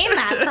sustain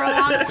that for a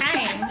long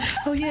time.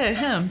 Oh yeah,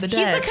 him, the He's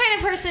dad. the kind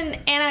of person,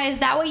 Anna, is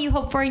that what you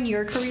hope for in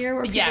your career?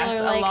 Where people Yes,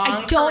 are a like, long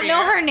I don't know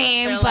career. her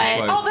name, They're but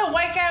like, oh, the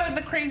white guy with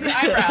the crazy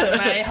eyebrows, and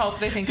I hope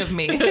they think of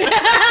me.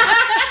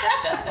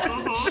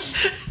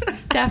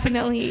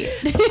 definitely.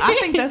 I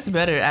think that's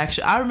better,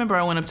 actually. I remember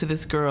I went up to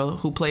this girl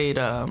who played,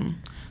 I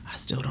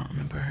still don't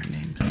remember her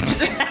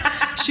name.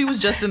 She was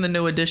just in the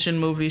New Edition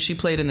movie. She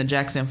played in the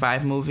Jackson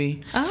 5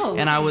 movie. Oh,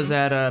 And I was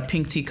at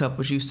Pink Teacup,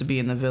 which used to be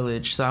in the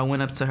Village. So I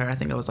went up to her. I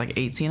think I was like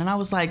 18. And I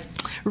was like,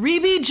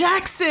 Rebe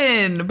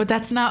Jackson. But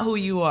that's not who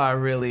you are,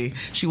 really.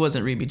 She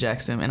wasn't Rebe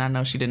Jackson. And I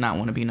know she did not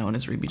want to be known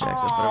as Rebe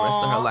Jackson for the rest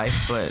of her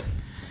life. But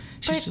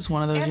she's just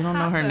one of those, you don't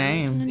know her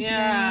name.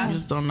 Yeah. You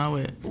just don't know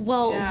it.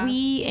 Well, Yeah.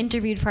 we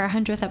interviewed for our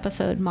 100th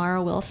episode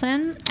Mara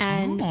Wilson,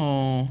 and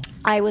Oh.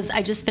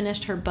 I just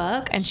finished her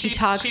book, and she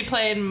talks. She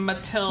played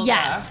Matilda.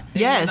 Yes.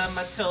 In Yes. the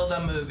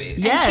Matilda movie.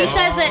 Yes. She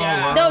says that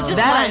wow. no, just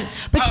That one. I-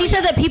 But she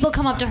said that people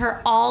come up to her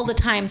all the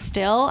time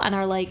still and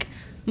are like,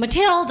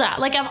 Matilda,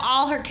 like of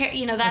all her,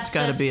 that's That's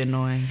got to just, be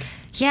annoying.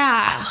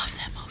 Yeah, I love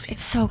that movie.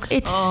 it's so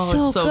it's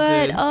so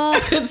good. good.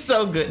 Oh, It's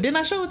so good. Didn't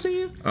I show it to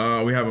you?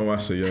 We haven't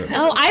watched it yet.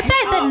 oh, I bet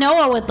that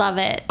Noah would love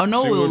it Oh,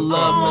 no, She we'll would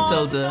love probably-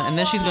 Matilda. And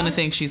then she's going to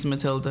think she's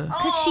Matilda.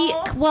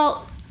 because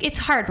it's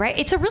hard, right?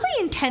 It's a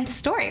really intense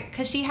story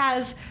because she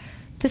has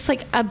this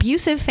like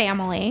abusive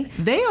family.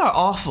 They are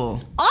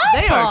awful.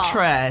 Awful. They are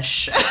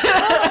trash.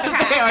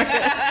 They are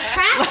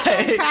Trash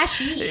and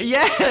trashy.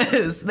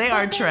 Yes, they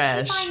are But then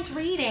trash. She finds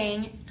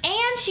reading,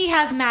 and she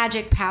has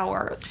magic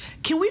powers.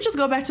 Can we just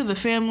go back to the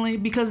family?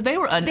 Because they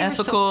were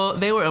unethical.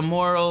 They were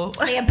immoral.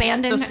 They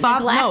abandoned No,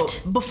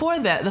 neglect. before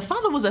that, the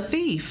father was a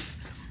thief.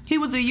 He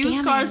was a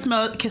used car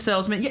Scamming.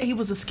 salesman. Yeah, he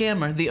was a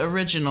scammer. The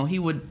original. He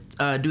would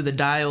do the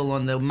dial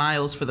on the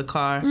miles for the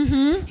car.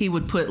 Mm-hmm. He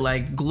would put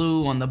like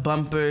glue on the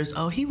bumpers.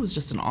 Oh, he was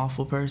just an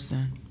awful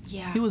person.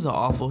 Yeah. He was an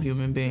awful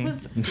human being. It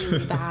was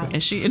really bad.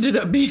 And she ended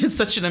up being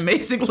such an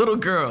amazing little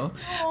girl.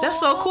 That's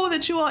so cool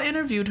that you all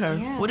interviewed her.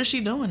 Yeah. What is she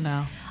doing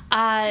now?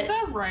 She's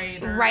a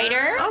writer.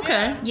 Writer.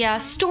 Okay. Yeah,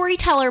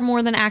 storyteller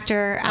more than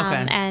actor.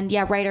 Okay. And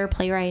yeah, writer,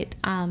 playwright.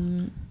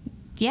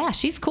 Yeah,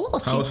 she's cool.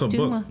 How was her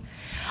book?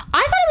 I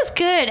thought it was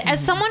good. As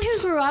someone who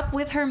grew up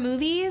with her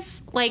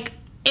movies, like,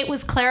 it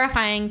was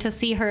clarifying to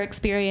see her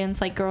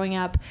experience, like, growing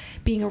up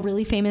being a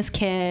really famous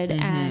kid.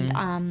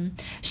 And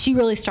she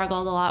really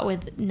struggled a lot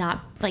with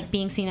not, like,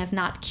 being seen as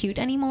not cute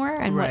anymore.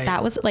 And what Right.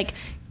 that was, like,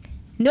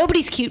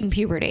 nobody's cute in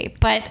puberty,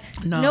 but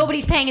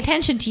nobody's paying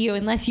attention to you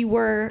unless you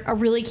were a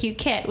really cute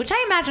kid, which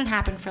I imagine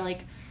happened for,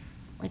 like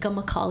a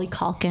Macaulay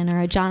Culkin or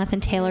a Jonathan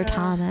Taylor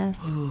Thomas.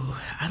 Ooh,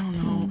 I don't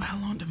know. How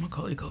long did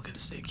Macaulay Culkin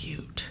stay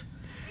cute?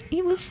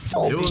 He was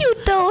so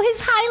cute, though.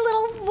 His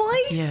high little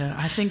voice. Yeah,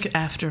 I think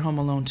after Home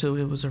Alone 2,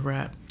 it was a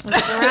wrap.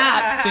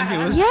 I think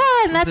it was.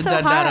 Yeah, and that's a so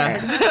da-da-da.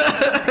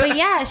 hard. But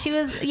yeah,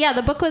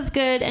 the book was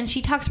good, and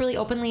she talks really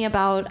openly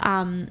about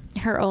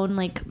her own,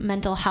 like,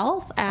 mental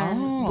health and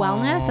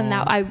wellness, and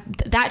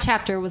that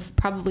chapter was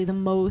probably the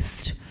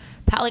most,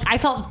 like, I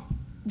felt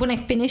when I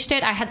finished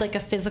it, I had, like, a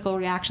physical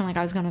reaction, like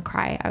I was gonna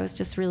cry. I was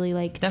just really,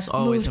 like, That's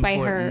always moved by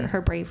important. her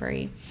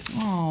bravery.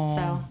 Oh,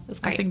 So it was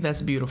great. I think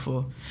that's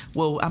beautiful.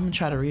 Well, I'm gonna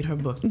try to read her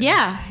book.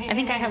 Yeah, I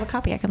think I have a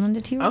copy. I can lend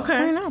it to you. Okay.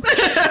 I don't know.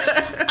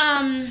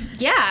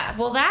 Yeah.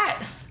 Well,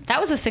 that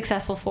was a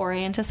successful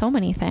foray into so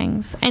many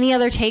things. Any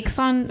other takes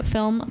on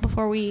film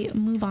before we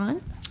move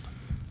on?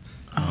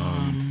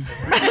 I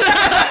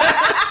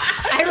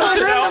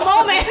really ruined the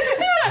moment.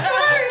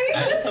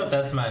 I just hope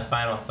that's my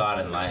final thought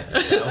in life.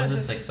 That was a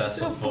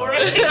successful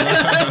foray.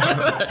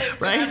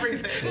 Right?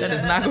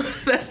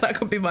 That's not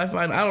gonna be my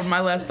final. My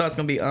last thought's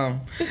gonna be I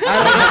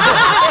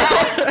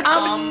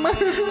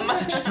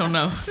just don't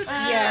know.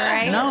 Yeah,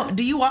 right. No,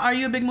 are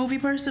you a big movie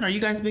person? Are you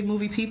guys big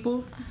movie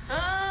people?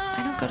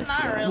 I don't go to see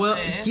Not it. really. Well,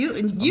 you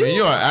I mean,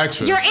 you're an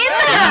actress. You're in You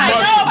that.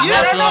 must I watch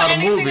don't a know lot of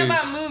anything movies.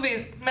 about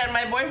movies. Man,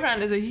 my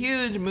boyfriend is a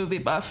huge movie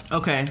buff,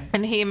 Okay.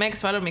 and he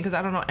makes fun of me because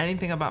I don't know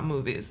anything about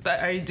movies.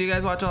 But do you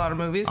guys watch a lot of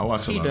movies? I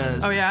watch a He lot. of does.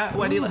 movies. Oh yeah.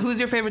 What do you? Who's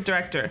your favorite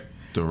director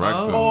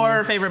Director.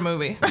 or favorite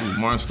movie?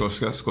 Martin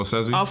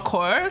Scorsese. Of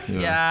course.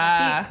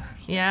 Yeah.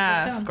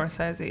 Yeah.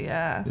 Scorsese.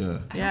 Yeah. Yeah.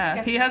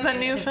 Yeah. He has a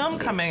new film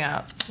coming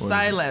out,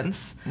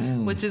 Silence,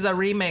 which is a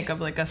remake of,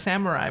 like, a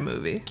samurai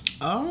movie.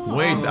 Oh.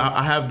 Wait,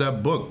 I have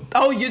that book.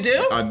 Oh, you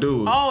do? I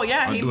do. Oh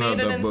yeah, I he do have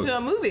made it that into book. a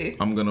movie.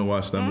 I'm gonna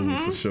watch that movie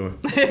for sure.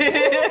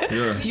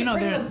 Yeah. You know,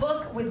 Bring they're the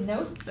book with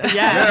notes.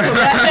 Yeah.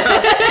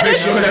 Make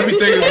sure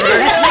everything is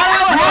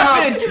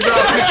right.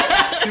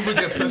 People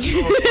get pissed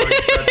off like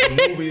that the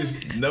movie's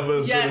never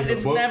as Yes, good as the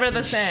it's book. never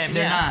the same.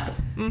 they're Yeah.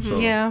 not. So,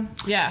 Yeah.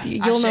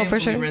 You'll know for I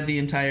sure. read the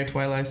entire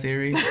Twilight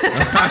series.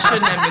 I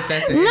shouldn't admit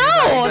that to anybody,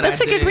 No, but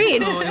that's I a good did.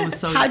 read. Oh, it was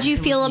so How'd you it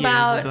was feel years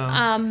about ago.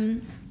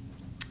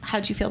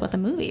 how'd you feel about the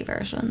movie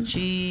version?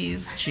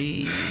 Cheese.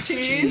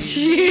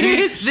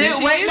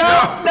 Wait,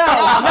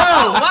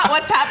 No.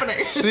 What's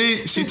happening?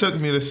 She took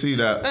me to see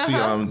that. See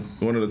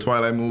one of the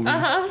Twilight movies.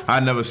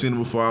 I'd never seen it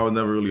before. I was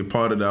never really a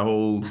part of that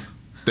whole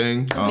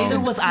thing. Neither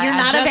was I. You're I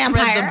not a just read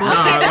vampire. the book.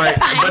 Okay, that's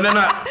like, fine. but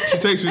then she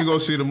takes me to go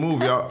see the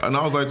movie, and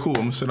I was like, cool.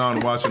 I'm gonna sit down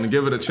and watch it and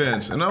give it a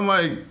chance. And I'm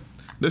like,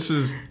 this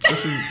is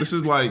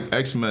like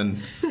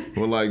X-Men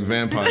with like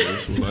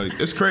vampires.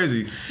 Like, it's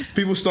crazy.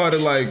 People started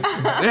like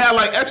they had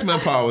like X-Men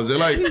powers. They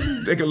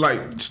could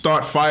like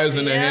start fires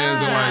in their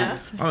hands and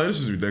like, oh, this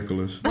is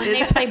ridiculous. When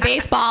they play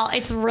baseball,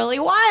 it's really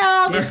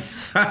wild.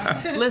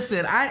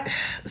 Listen, I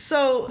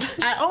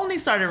only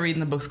started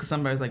reading the books because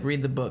somebody was like,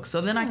 read the books.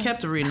 So then I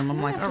kept reading them.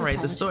 I'm like, all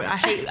right, the story.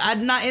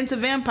 I'm not into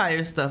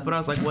vampire stuff, but I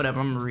was like,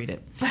 whatever, I'm gonna read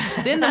it.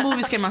 Then the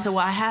movies came out. I said,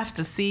 well, I have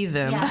to see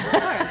them. Yeah, of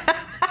course.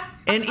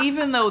 And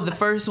even though the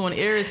first one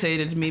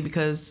irritated me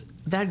because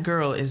that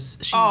girl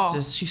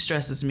she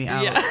stresses me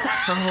out. Yeah.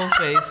 Her whole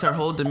face, her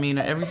whole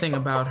demeanor, everything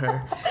about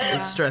her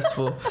is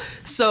stressful.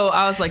 So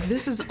I was like,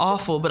 this is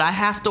awful, but I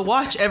have to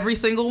watch every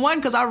single one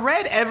because I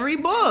read every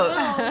book.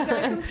 Oh, you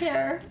gotta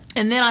compare.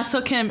 And then I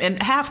took him, and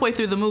halfway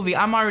through the movie,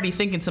 I'm already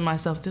thinking to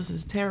myself, this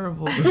is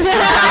terrible. And he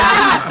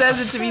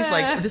says it to me, he's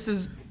like, this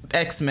is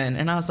X-Men.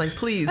 And I was like,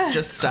 please,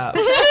 just stop.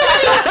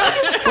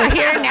 We're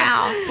here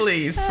now.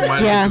 Please.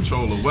 Somebody Yeah.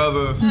 control the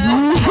weather.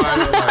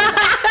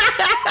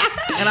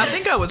 And I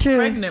think I was true.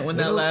 pregnant when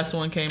that last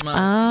one came out.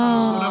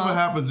 Oh. Whatever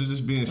happens to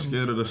just being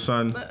scared of the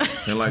sun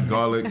and like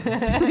garlic.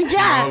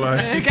 Yeah.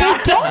 Like, They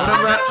don't talk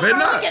They're about not.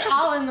 garlic at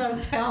all in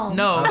those films.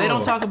 No, they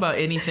don't talk about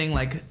anything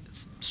like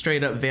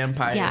straight up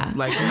vampire. Yeah.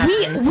 Like we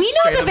know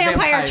straight the up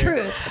vampire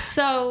truth,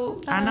 so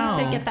I know.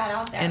 to get that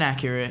out there.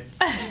 Inaccurate.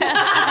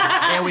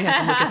 And we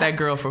had to look at that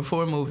girl for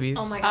 4 movies.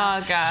 Oh my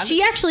gosh. Oh god.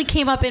 She actually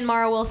came up in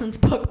Mara Wilson's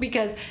book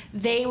because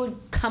they would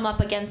come up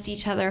against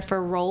each other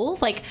for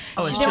roles. Like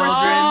Oh, as there were children?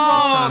 certain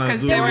roles. Oh,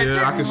 because they were.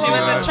 Yeah, I can see She was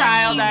that. a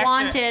child she actor.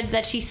 wanted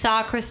that she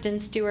saw Kristen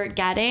Stewart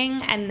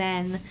getting, and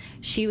then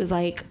she was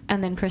like,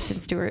 and then Kristen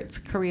Stewart's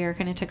career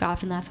kind of took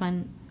off, and that's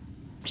when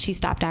she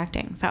stopped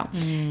acting. So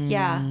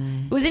yeah,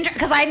 it was interesting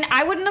because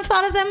I wouldn't have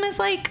thought of them as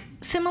like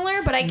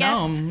similar, but I guess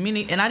No,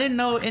 meaning, and I didn't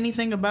know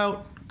anything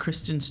about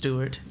Kristen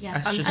Stewart.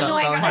 Yeah. I just I know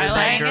thought I about her as got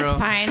that it. girl. It's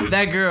fine.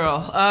 That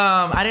girl.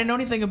 I didn't know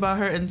anything about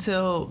her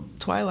until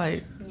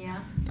Twilight. yeah.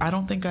 I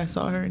don't think I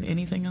saw her in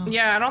anything else.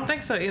 Yeah, I don't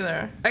think so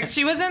either. Like,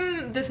 she was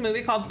in this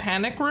movie called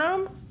Panic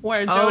Room,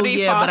 where Oh Jodie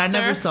yeah, Foster. but I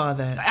never saw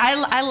that.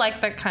 I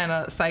like that kind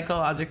of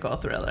psychological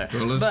thriller.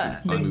 Well,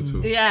 But I do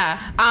too. yeah,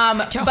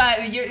 but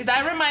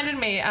that reminded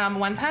me.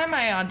 One time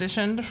I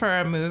auditioned for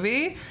a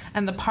movie,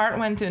 and the part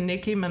went to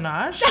Nicki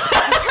Minaj.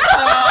 So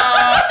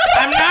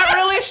I'm not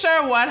really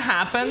sure what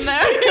happened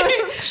there,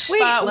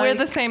 but we're like-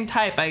 the same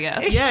type, I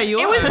guess. Yeah, you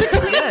It are. was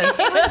between Yes.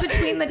 it was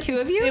between the two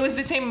of you. It was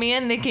between me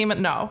and Nicki.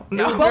 No.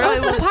 What was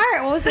the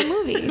part? What was the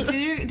movie? Do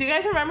you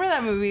guys remember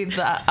that movie,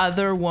 The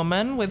Other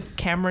Woman, with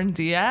Cameron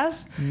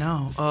Diaz?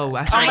 No. Oh,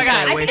 I Oh my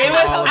god! Away It from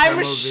all was. of her I'm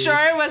movies. sure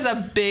it was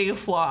a big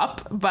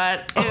flop,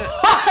 but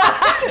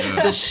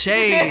it, The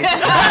shade.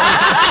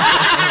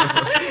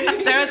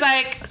 there was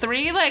like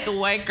 3 like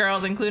white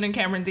girls, including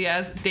Cameron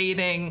Diaz,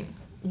 dating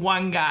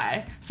one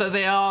guy. So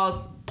they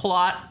all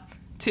plot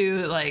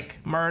to like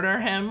murder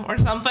him or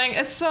something.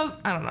 It's so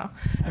I don't know.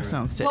 That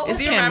sounds sick. What was It's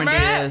Do you Cameron remember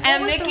Diaz. it?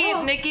 And What was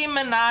the Nicki role?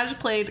 Minaj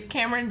played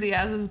Cameron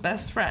Diaz's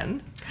best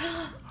friend.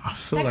 I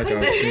feel That like could've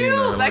I've been seen you.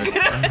 that. That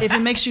Like, could If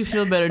it makes you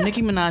feel better,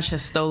 Nicki Minaj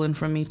has stolen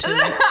from me too.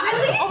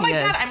 Oh my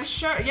Yes. god! I'm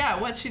sure. Yeah.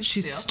 What she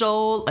She steal?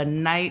 stole a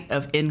night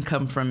of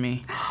income from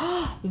me.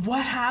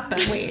 What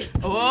happened? Wait.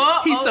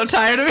 Oh, He's so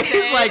tired of me. He's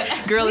shade.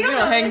 like, girl, if you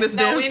don't hang this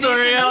No, damn we need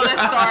story to know up. this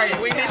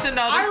story. We need to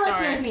know Our this story.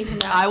 listeners need to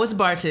know. I was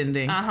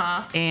bartending,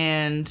 Uh-huh.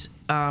 and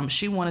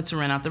she wanted to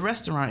rent out the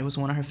restaurant. It was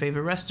one of her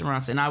favorite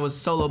restaurants, and I was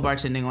solo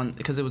bartending on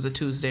because it was a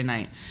Tuesday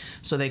night.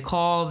 So they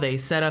called, they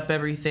set up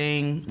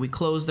everything. We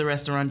closed the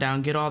restaurant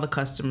down, get all the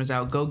customers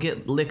out, go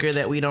get liquor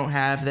that we don't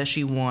have that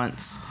she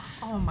wants,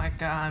 Oh my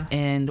god.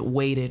 and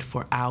waited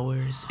for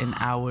hours and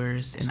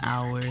hours and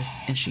hours,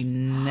 and she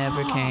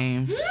never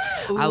came.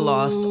 I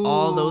lost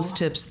all those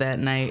tips that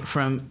night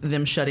from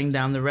them shutting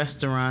down the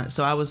restaurant.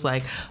 So I was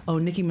like, oh,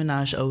 Nicki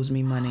Minaj owes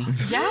me money.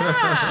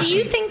 Yeah. Do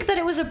you think that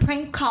it was a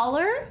prank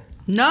caller?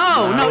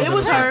 No, it it was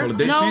was her. her.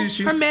 They- No,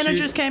 she- her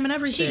managers came and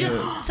everything. She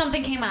just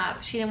something came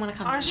up. She didn't want to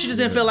come. Or She just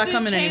didn't feel like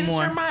coming changed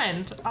anymore. her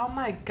mind. Oh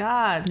my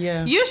god.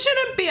 Yeah. You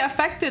shouldn't be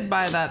affected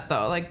by that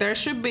though. Like there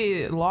should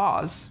be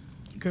laws.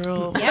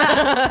 Girl,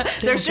 Yeah,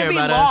 There don't should care be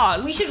about laws.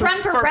 us. we should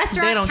run for they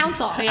restaurant don't-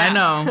 council. Yeah. I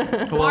know.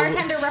 Well,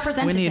 Bartender we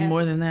representative. need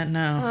more than that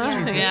now.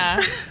 Jesus. Yeah.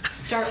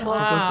 Start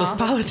Wow. Goes those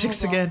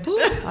politics again.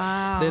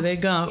 Wow. There they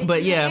go. It's But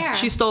in the yeah, air.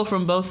 she stole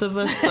from both of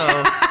us.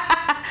 So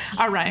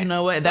All right. you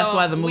know what? That's So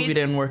why the movie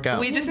didn't work out.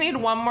 We just need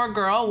one more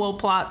girl. We'll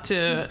plot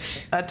to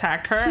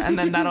attack her, and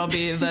then that'll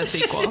be the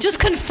sequel. Just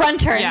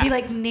confront her Yeah. and be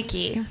like,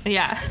 Nikki.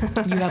 yeah.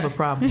 You have a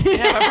problem. You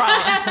have a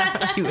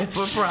problem. You have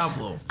a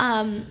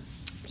problem.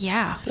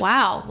 Yeah.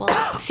 Wow.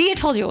 Well, see, I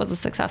told you it was a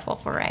successful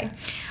foray.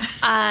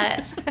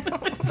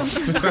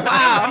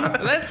 Wow.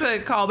 That's a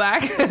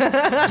callback.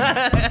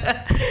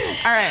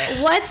 All right.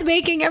 What's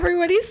making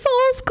everybody's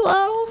souls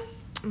glow?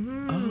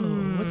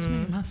 Oh, what's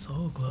made my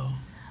soul glow?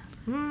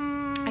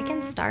 I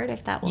can start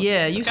if that will.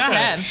 Yeah, you Go start.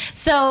 ahead.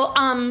 So,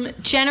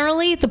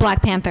 generally, the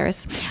Black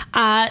Panthers.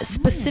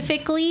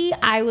 Specifically,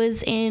 I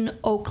was in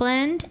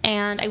Oakland,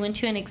 and I went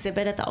to an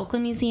exhibit at the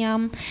Oakland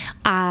Museum.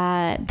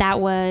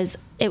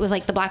 It was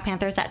like the Black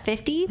Panthers at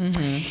 50,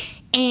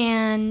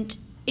 and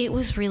it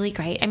was really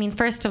great. I mean,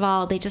 first of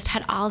all, they just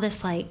had all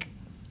this like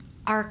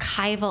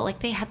archival, like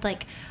they had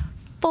like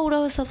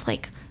photos of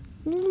like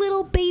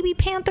little baby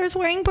panthers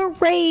wearing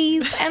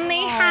berets, and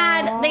they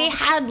had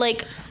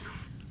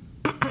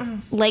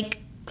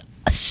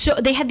so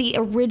they had the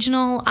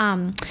original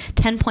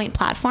 10-point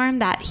platform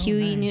that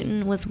Huey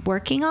Newton was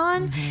working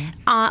on,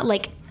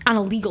 like on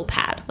a legal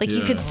pad. Like you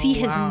Yeah. could see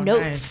his wow,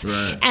 notes, nice.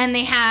 Right. and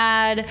they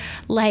had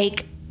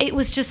like it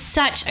was just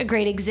such a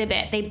great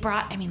exhibit. They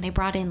brought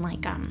in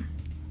like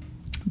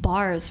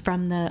bars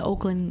from the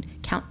Oakland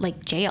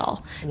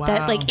jail. Wow.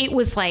 That like it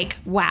was like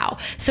wow.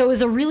 So it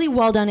was a really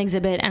well done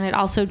exhibit, and it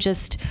also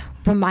just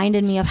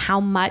reminded me of how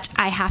much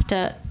I have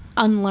to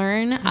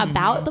unlearn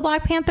about the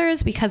Black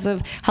Panthers because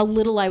of how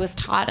little I was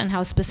taught and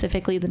how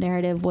specifically the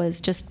narrative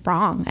was just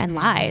wrong and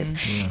lies.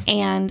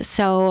 And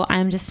so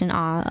I'm just in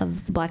awe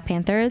of the Black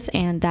Panthers,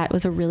 and that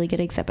was a really good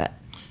exhibit.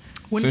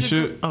 When Since did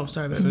you- you? Oh,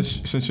 sorry. Baby.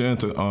 Since you're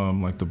into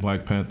like the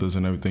Black Panthers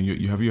and everything,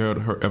 have you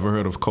ever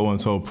heard of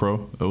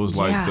COINTELPRO? It was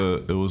like Yeah.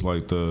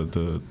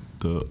 the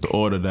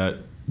order that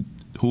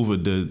Hoover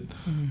did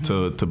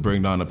to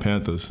bring down the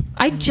Panthers.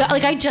 I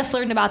just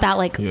learned about that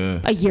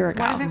a year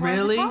ago. What is it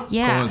Really?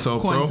 Yeah.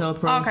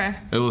 COINTELPRO. Okay.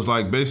 It was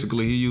like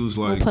basically he used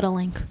like We'll put a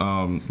link.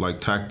 Like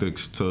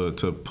tactics to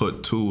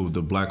put two of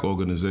the black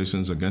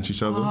organizations against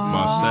each other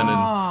by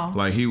sending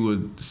like he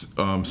would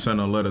send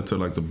a letter to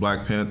like the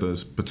Black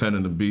Panthers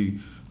pretending to be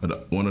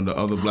one of the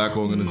other black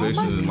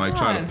organizations and like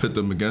try to pit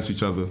them against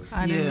each other.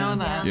 I didn't know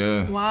that.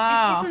 Yeah.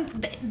 Wow.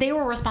 They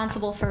were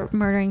responsible for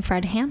murdering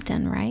Fred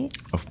Hampton, right?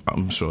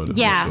 I'm sure.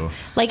 Yeah. Sure.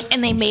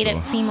 And they made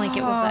it seem like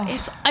it was.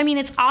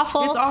 It's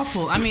awful. It's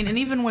awful. I mean, and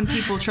even when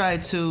people try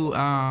to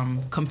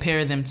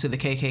compare them to the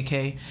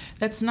KKK,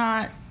 that's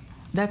not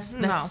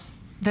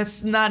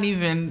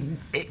even.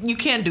 You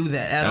can't do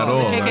that at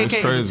all. The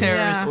KKK is a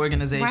terrorist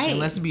organization. Right.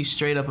 Let's be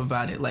straight up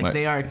about it. Like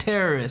they are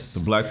terrorists.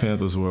 The Black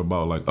Panthers were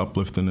about like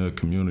uplifting their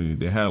community.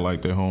 They had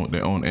like their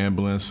own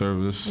ambulance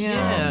service.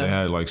 Yeah. They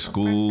had like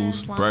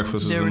schools,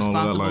 breakfasts, They're and all that.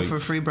 responsible Like for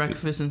free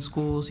breakfast in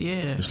schools.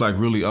 Yeah. it's like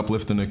really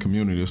uplifting their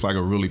community. It's like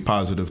a really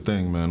positive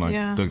thing, man. Like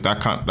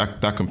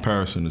that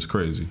comparison is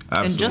crazy.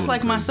 Absolutely And just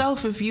like crazy.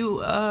 myself, if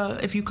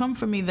you come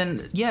for me,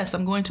 then yes,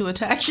 I'm going to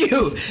attack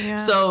you. Yeah.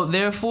 So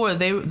therefore,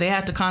 they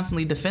had to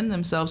constantly defend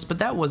themselves, but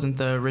that wasn't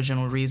the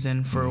original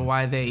reason for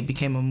why they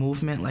became a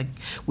movement. Like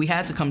we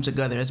had to come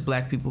together as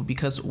black people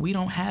because we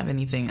don't have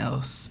anything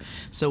else.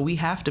 So we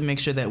have to make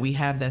sure that we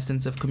have that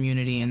sense of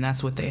community, and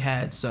that's what they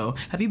had. So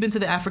have you been to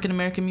the African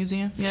American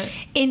Museum yet?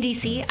 In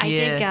DC, I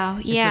did go.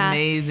 Yeah. It's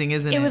amazing,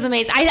 isn't it? It was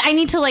amazing. I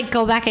need to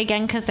go back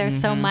again because there's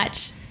so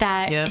much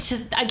that it's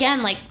just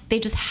again they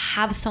just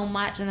have so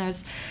much, and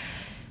there's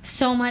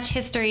so much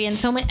history and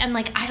so much, and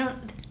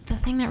the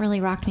thing that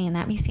really rocked me in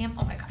that museum,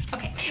 oh my gosh,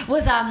 okay,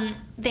 was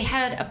they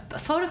had a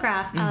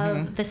photograph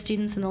of the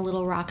students in the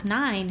Little Rock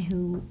Nine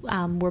who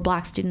were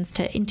black students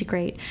to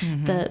integrate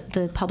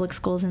the public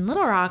schools in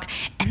Little Rock,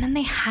 and then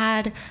they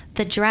had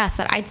the dress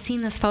that I'd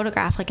seen this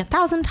photograph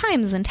 1,000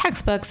 times in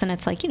textbooks, and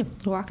it's Little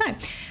Rock Nine.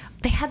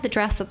 They had the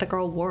dress that the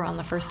girl wore on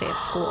the first day of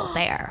school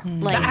there.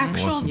 The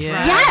actual Awesome.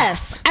 dress.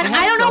 Yes, and They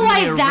I have don't so know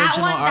why many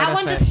that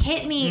one just artifacts.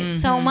 hit me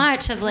so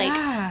much of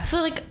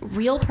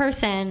real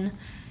person,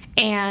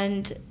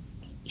 and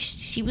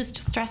she was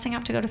just dressing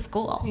up to go to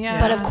school. Yeah.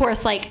 But of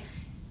course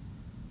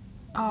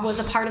was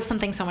a part of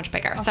something so much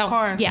bigger. Of So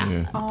course.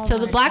 Yeah. Oh so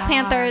the my Black God.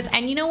 Panthers,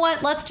 and you know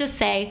what? Let's just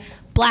say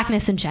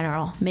blackness in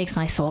general makes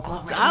my soul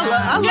glow.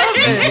 I love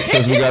it.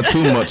 because we got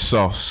too much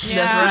sauce.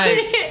 That's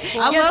right.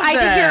 I Yes, love I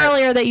did that. hear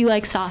earlier that you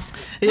like sauce.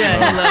 Yeah,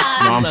 he loves,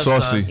 No, I'm loves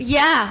saucy. sauce.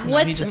 Yeah. No,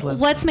 he just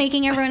loves What's sauce.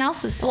 making everyone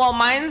else's sauce? Well,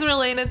 mine's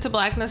related to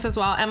blackness as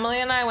well.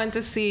 Emily and I went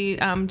to see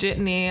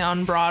Jitney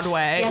on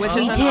Broadway, Yes, which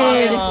we is did.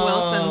 an August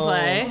Wilson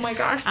play. Oh my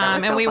gosh, that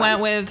was and so we fun. went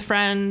with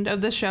friend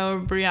of the show,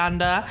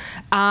 Brianda.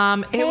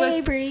 It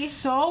was Bree.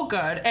 so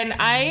good, and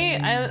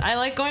I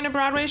like going to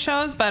Broadway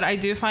shows, but I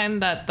do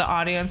find that the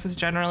audience is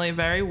generally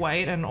very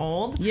white and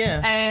old.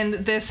 Yeah. And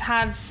this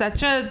had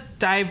such a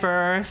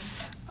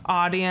diverse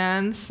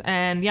audience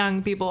and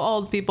young people,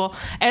 old people,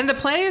 and the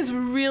play is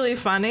really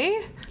funny.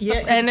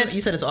 Yeah, and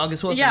you said it's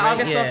August Wilson. Yeah, right?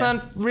 August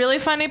Wilson. Really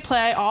funny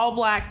play, all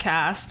black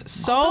cast.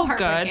 So Also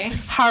good.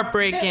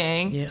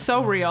 Heartbreaking. Yeah.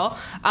 So real.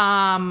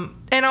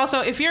 And also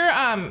if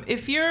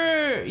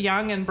you're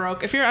young and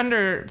broke, if you're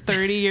under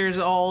 30 years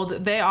old,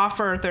 they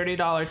offer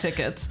 $30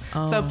 tickets.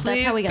 So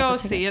please how we got go the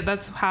see it.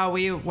 That's how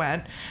we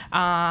went.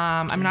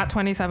 I'm not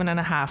 27 and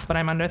a half, but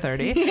I'm under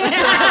 30.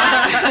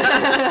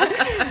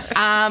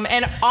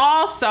 And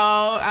also,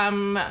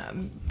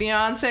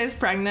 Beyonce's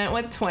pregnant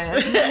with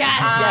twins.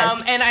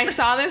 Yes. And I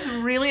saw this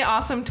really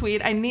awesome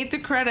tweet. I need to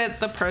credit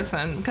the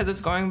person because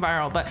it's going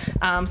viral. But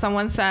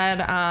someone said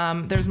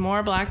there's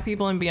more black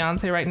people in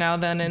Beyonce right now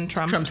than in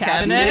Trump's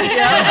cabinet.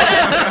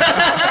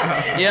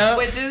 Yeah.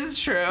 Which is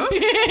true.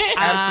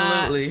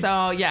 Absolutely.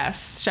 So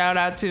yes, shout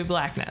out to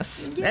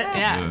blackness.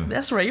 Yeah.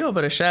 That's right. You all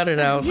better shout it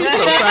out. I'm so proud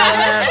of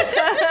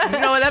that. You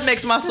know what? That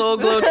makes my soul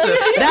glow too.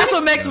 That's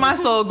what makes my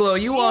soul glow.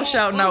 You all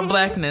shouting out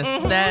blackness.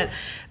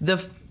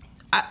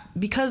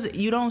 Because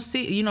you don't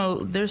see,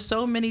 there's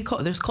so many,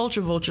 there's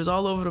culture vultures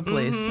all over the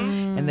place,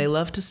 and they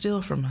love to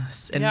steal from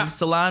us. And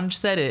Solange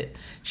said it.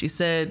 She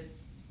said,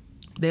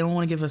 they don't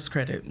want to give us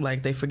credit,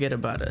 like they forget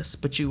about us,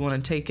 but you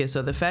want to take it.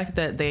 So the fact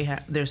that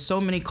there's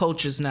so many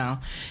cultures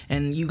now,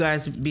 and you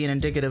guys being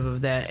indicative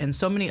of that, and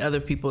so many other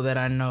people that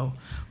I know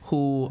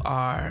who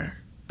are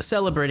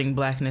celebrating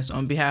blackness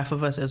on behalf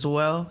of us as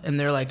well, and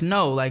they're like,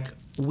 no,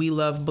 we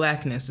love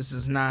blackness. This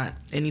is not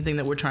anything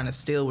that we're trying to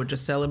steal. We're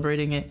just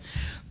celebrating it.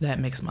 That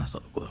makes my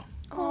soul glow.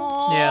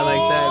 Aww. Yeah, I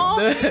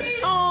like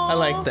that. I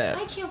like that.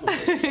 I can't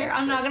believe it.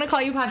 I'm not gonna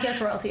call you podcast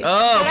royalty.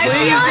 Oh,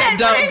 please,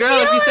 don't, girl!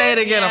 If you say it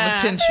again, I'm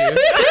gonna pinch you.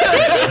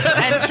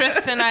 And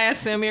Tristan, I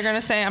assume you're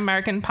gonna say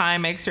American Pie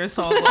makes your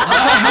soul glow.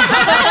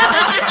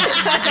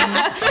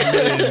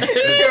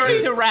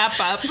 To wrap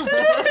up.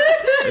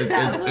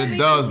 It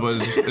does, but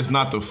it's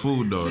not the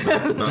food though.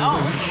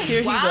 Here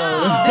he goes.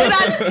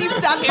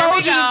 I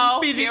told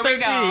you Here we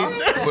go.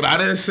 But I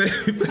didn't say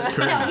anything.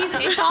 No,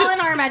 it's all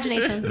in our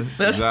imaginations.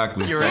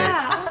 Exactly. You're right.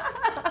 Yeah.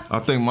 I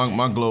think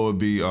my glow would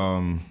be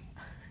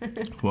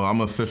Well,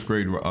 I'm a 5th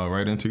grade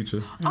writing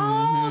teacher.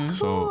 Oh, cool.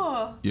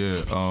 So,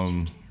 yeah.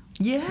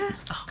 Yeah.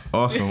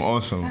 Awesome.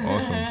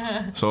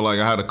 So like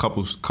I had a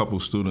couple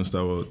students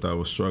that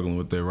were struggling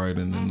with their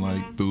writing, and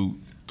like through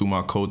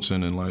my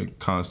coaching and like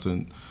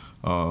constant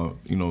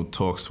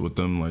talks with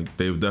them, like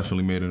they've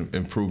definitely made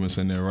improvements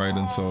in their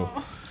writing. So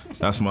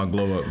that's my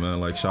glow up,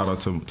 man. Like shout out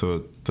to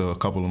a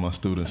couple of my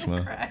students,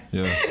 man.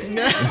 Yeah.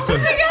 Oh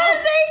my God,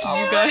 thank you.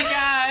 You guys.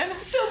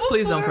 So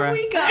Please don't before cry.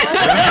 we go,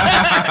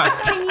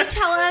 can you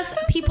tell us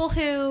people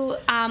who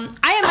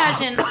I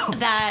imagine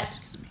that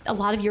a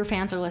lot of your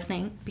fans are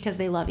listening because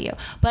they love you,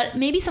 but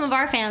maybe some of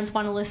our fans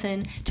want to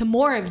listen to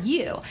more of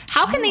you.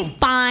 How can they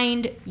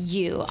find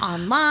you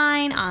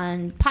online,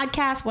 on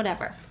podcasts,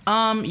 whatever?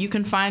 You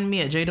can find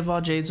me at Jade of All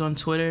Jades on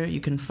Twitter.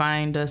 You can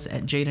find us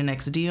at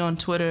JadenXD on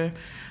Twitter,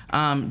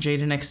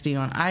 JadenXD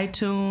on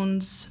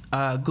iTunes,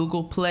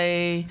 Google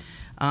Play.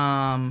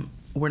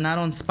 We're not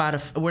on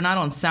Spotify. We're not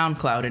on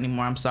SoundCloud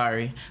anymore. I'm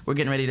sorry. We're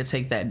getting ready to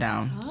take that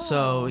down.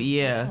 So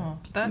yeah. Oh,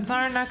 that's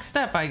our next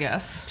step, I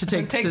guess. To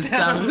take down.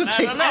 down.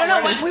 I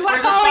don't know. We want We're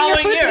to just follow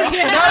following you.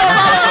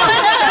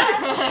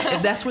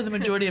 If that's where the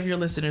majority of your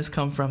listeners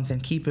come from, then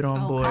keep it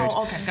on board.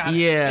 Oh, okay, got it.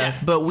 Yeah,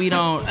 but we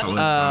don't. I like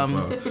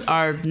SoundCloud.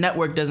 Our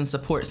network doesn't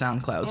support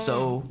SoundCloud,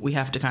 so we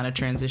have to kind of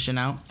transition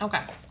out. Okay.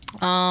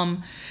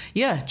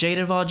 Yeah, Jade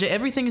of All Jades.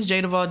 Everything is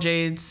Jade of All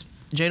Jades.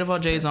 Jade of All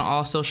Jades on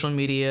all social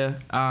media.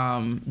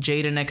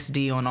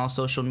 JadenXD on all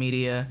social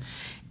media.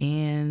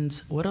 And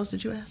what else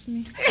did you ask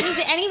me?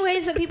 Any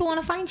ways that people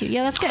want to find you?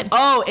 Yeah, that's good.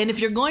 Oh, and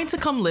if you're going to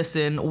come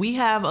listen, we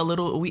have a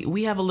little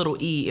we have a little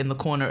E in the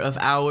corner of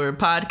our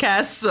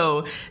podcast,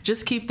 so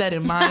just keep that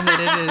in mind that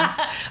it is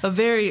a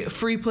very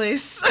free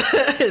place.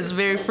 It's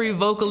very free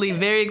vocally,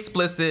 very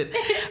explicit,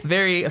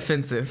 very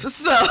offensive.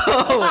 So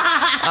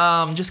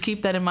just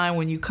keep that in mind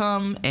when you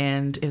come,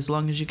 and as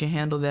long as you can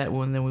handle that,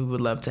 well, then we would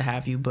love to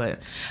have you.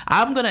 But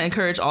I'm going to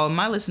encourage all of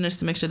my listeners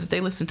to make sure that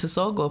they listen to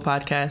Soul Glow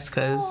podcast,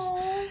 because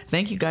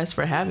thank you guys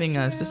for having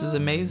us. This is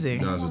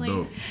amazing. You guys are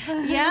dope.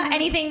 Yeah.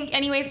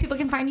 Any ways people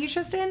can find you,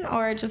 Tristan,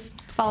 or just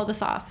follow the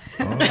sauce?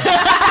 Let's get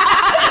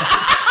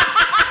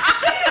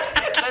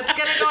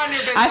it on your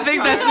business. I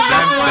think that's the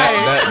best way.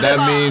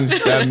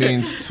 That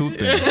means two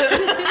things.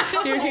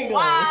 Here he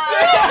goes.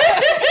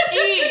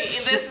 E.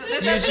 This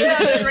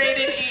episode is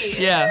rated E.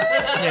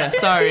 Yeah.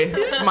 Sorry,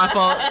 it's my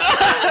fault.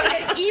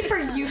 E for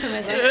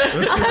euphemism.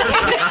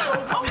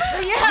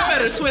 You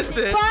better twist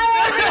it. Bye.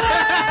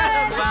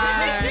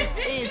 This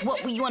is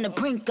what we on the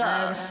brink of.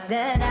 I wish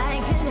that I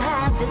could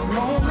have this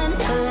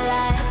moment for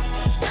life.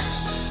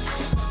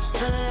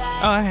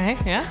 Okay,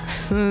 yeah.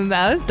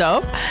 That was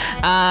dope.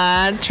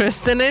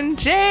 Tristan and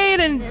Jade,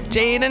 and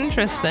Jade and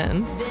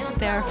Tristan.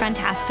 They're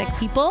fantastic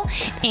people,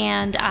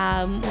 and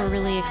we're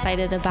really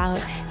excited about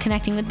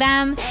connecting with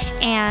them,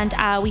 and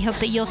we hope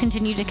that you'll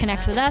continue to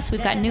connect with us.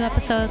 We've got new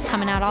episodes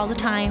coming out all the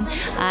time,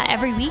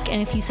 every week,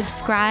 and if you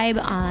subscribe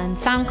on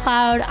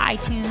SoundCloud,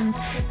 iTunes,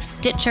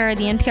 Stitcher,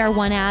 the NPR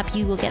One app,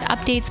 you will get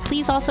updates.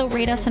 Please also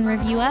rate us and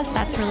review us.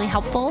 That's really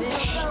helpful.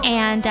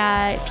 And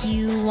if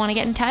you want to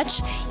get in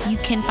touch, you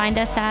can find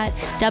us at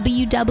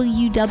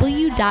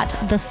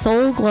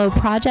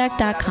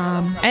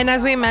www.thesoulglowproject.com. And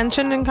as we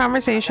mentioned in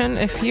conversation,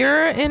 if you're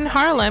in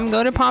Harlem,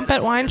 go to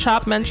Pompet Wine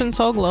Shop, mention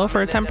Soul Glow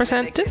for a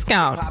 10%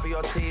 discount.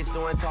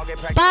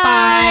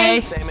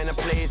 Bye.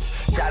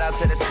 Shout out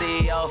to the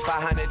CEO,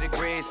 500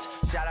 degrees.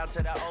 Shout out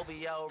to the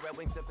OVO, Red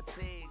Wings and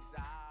Fatigues.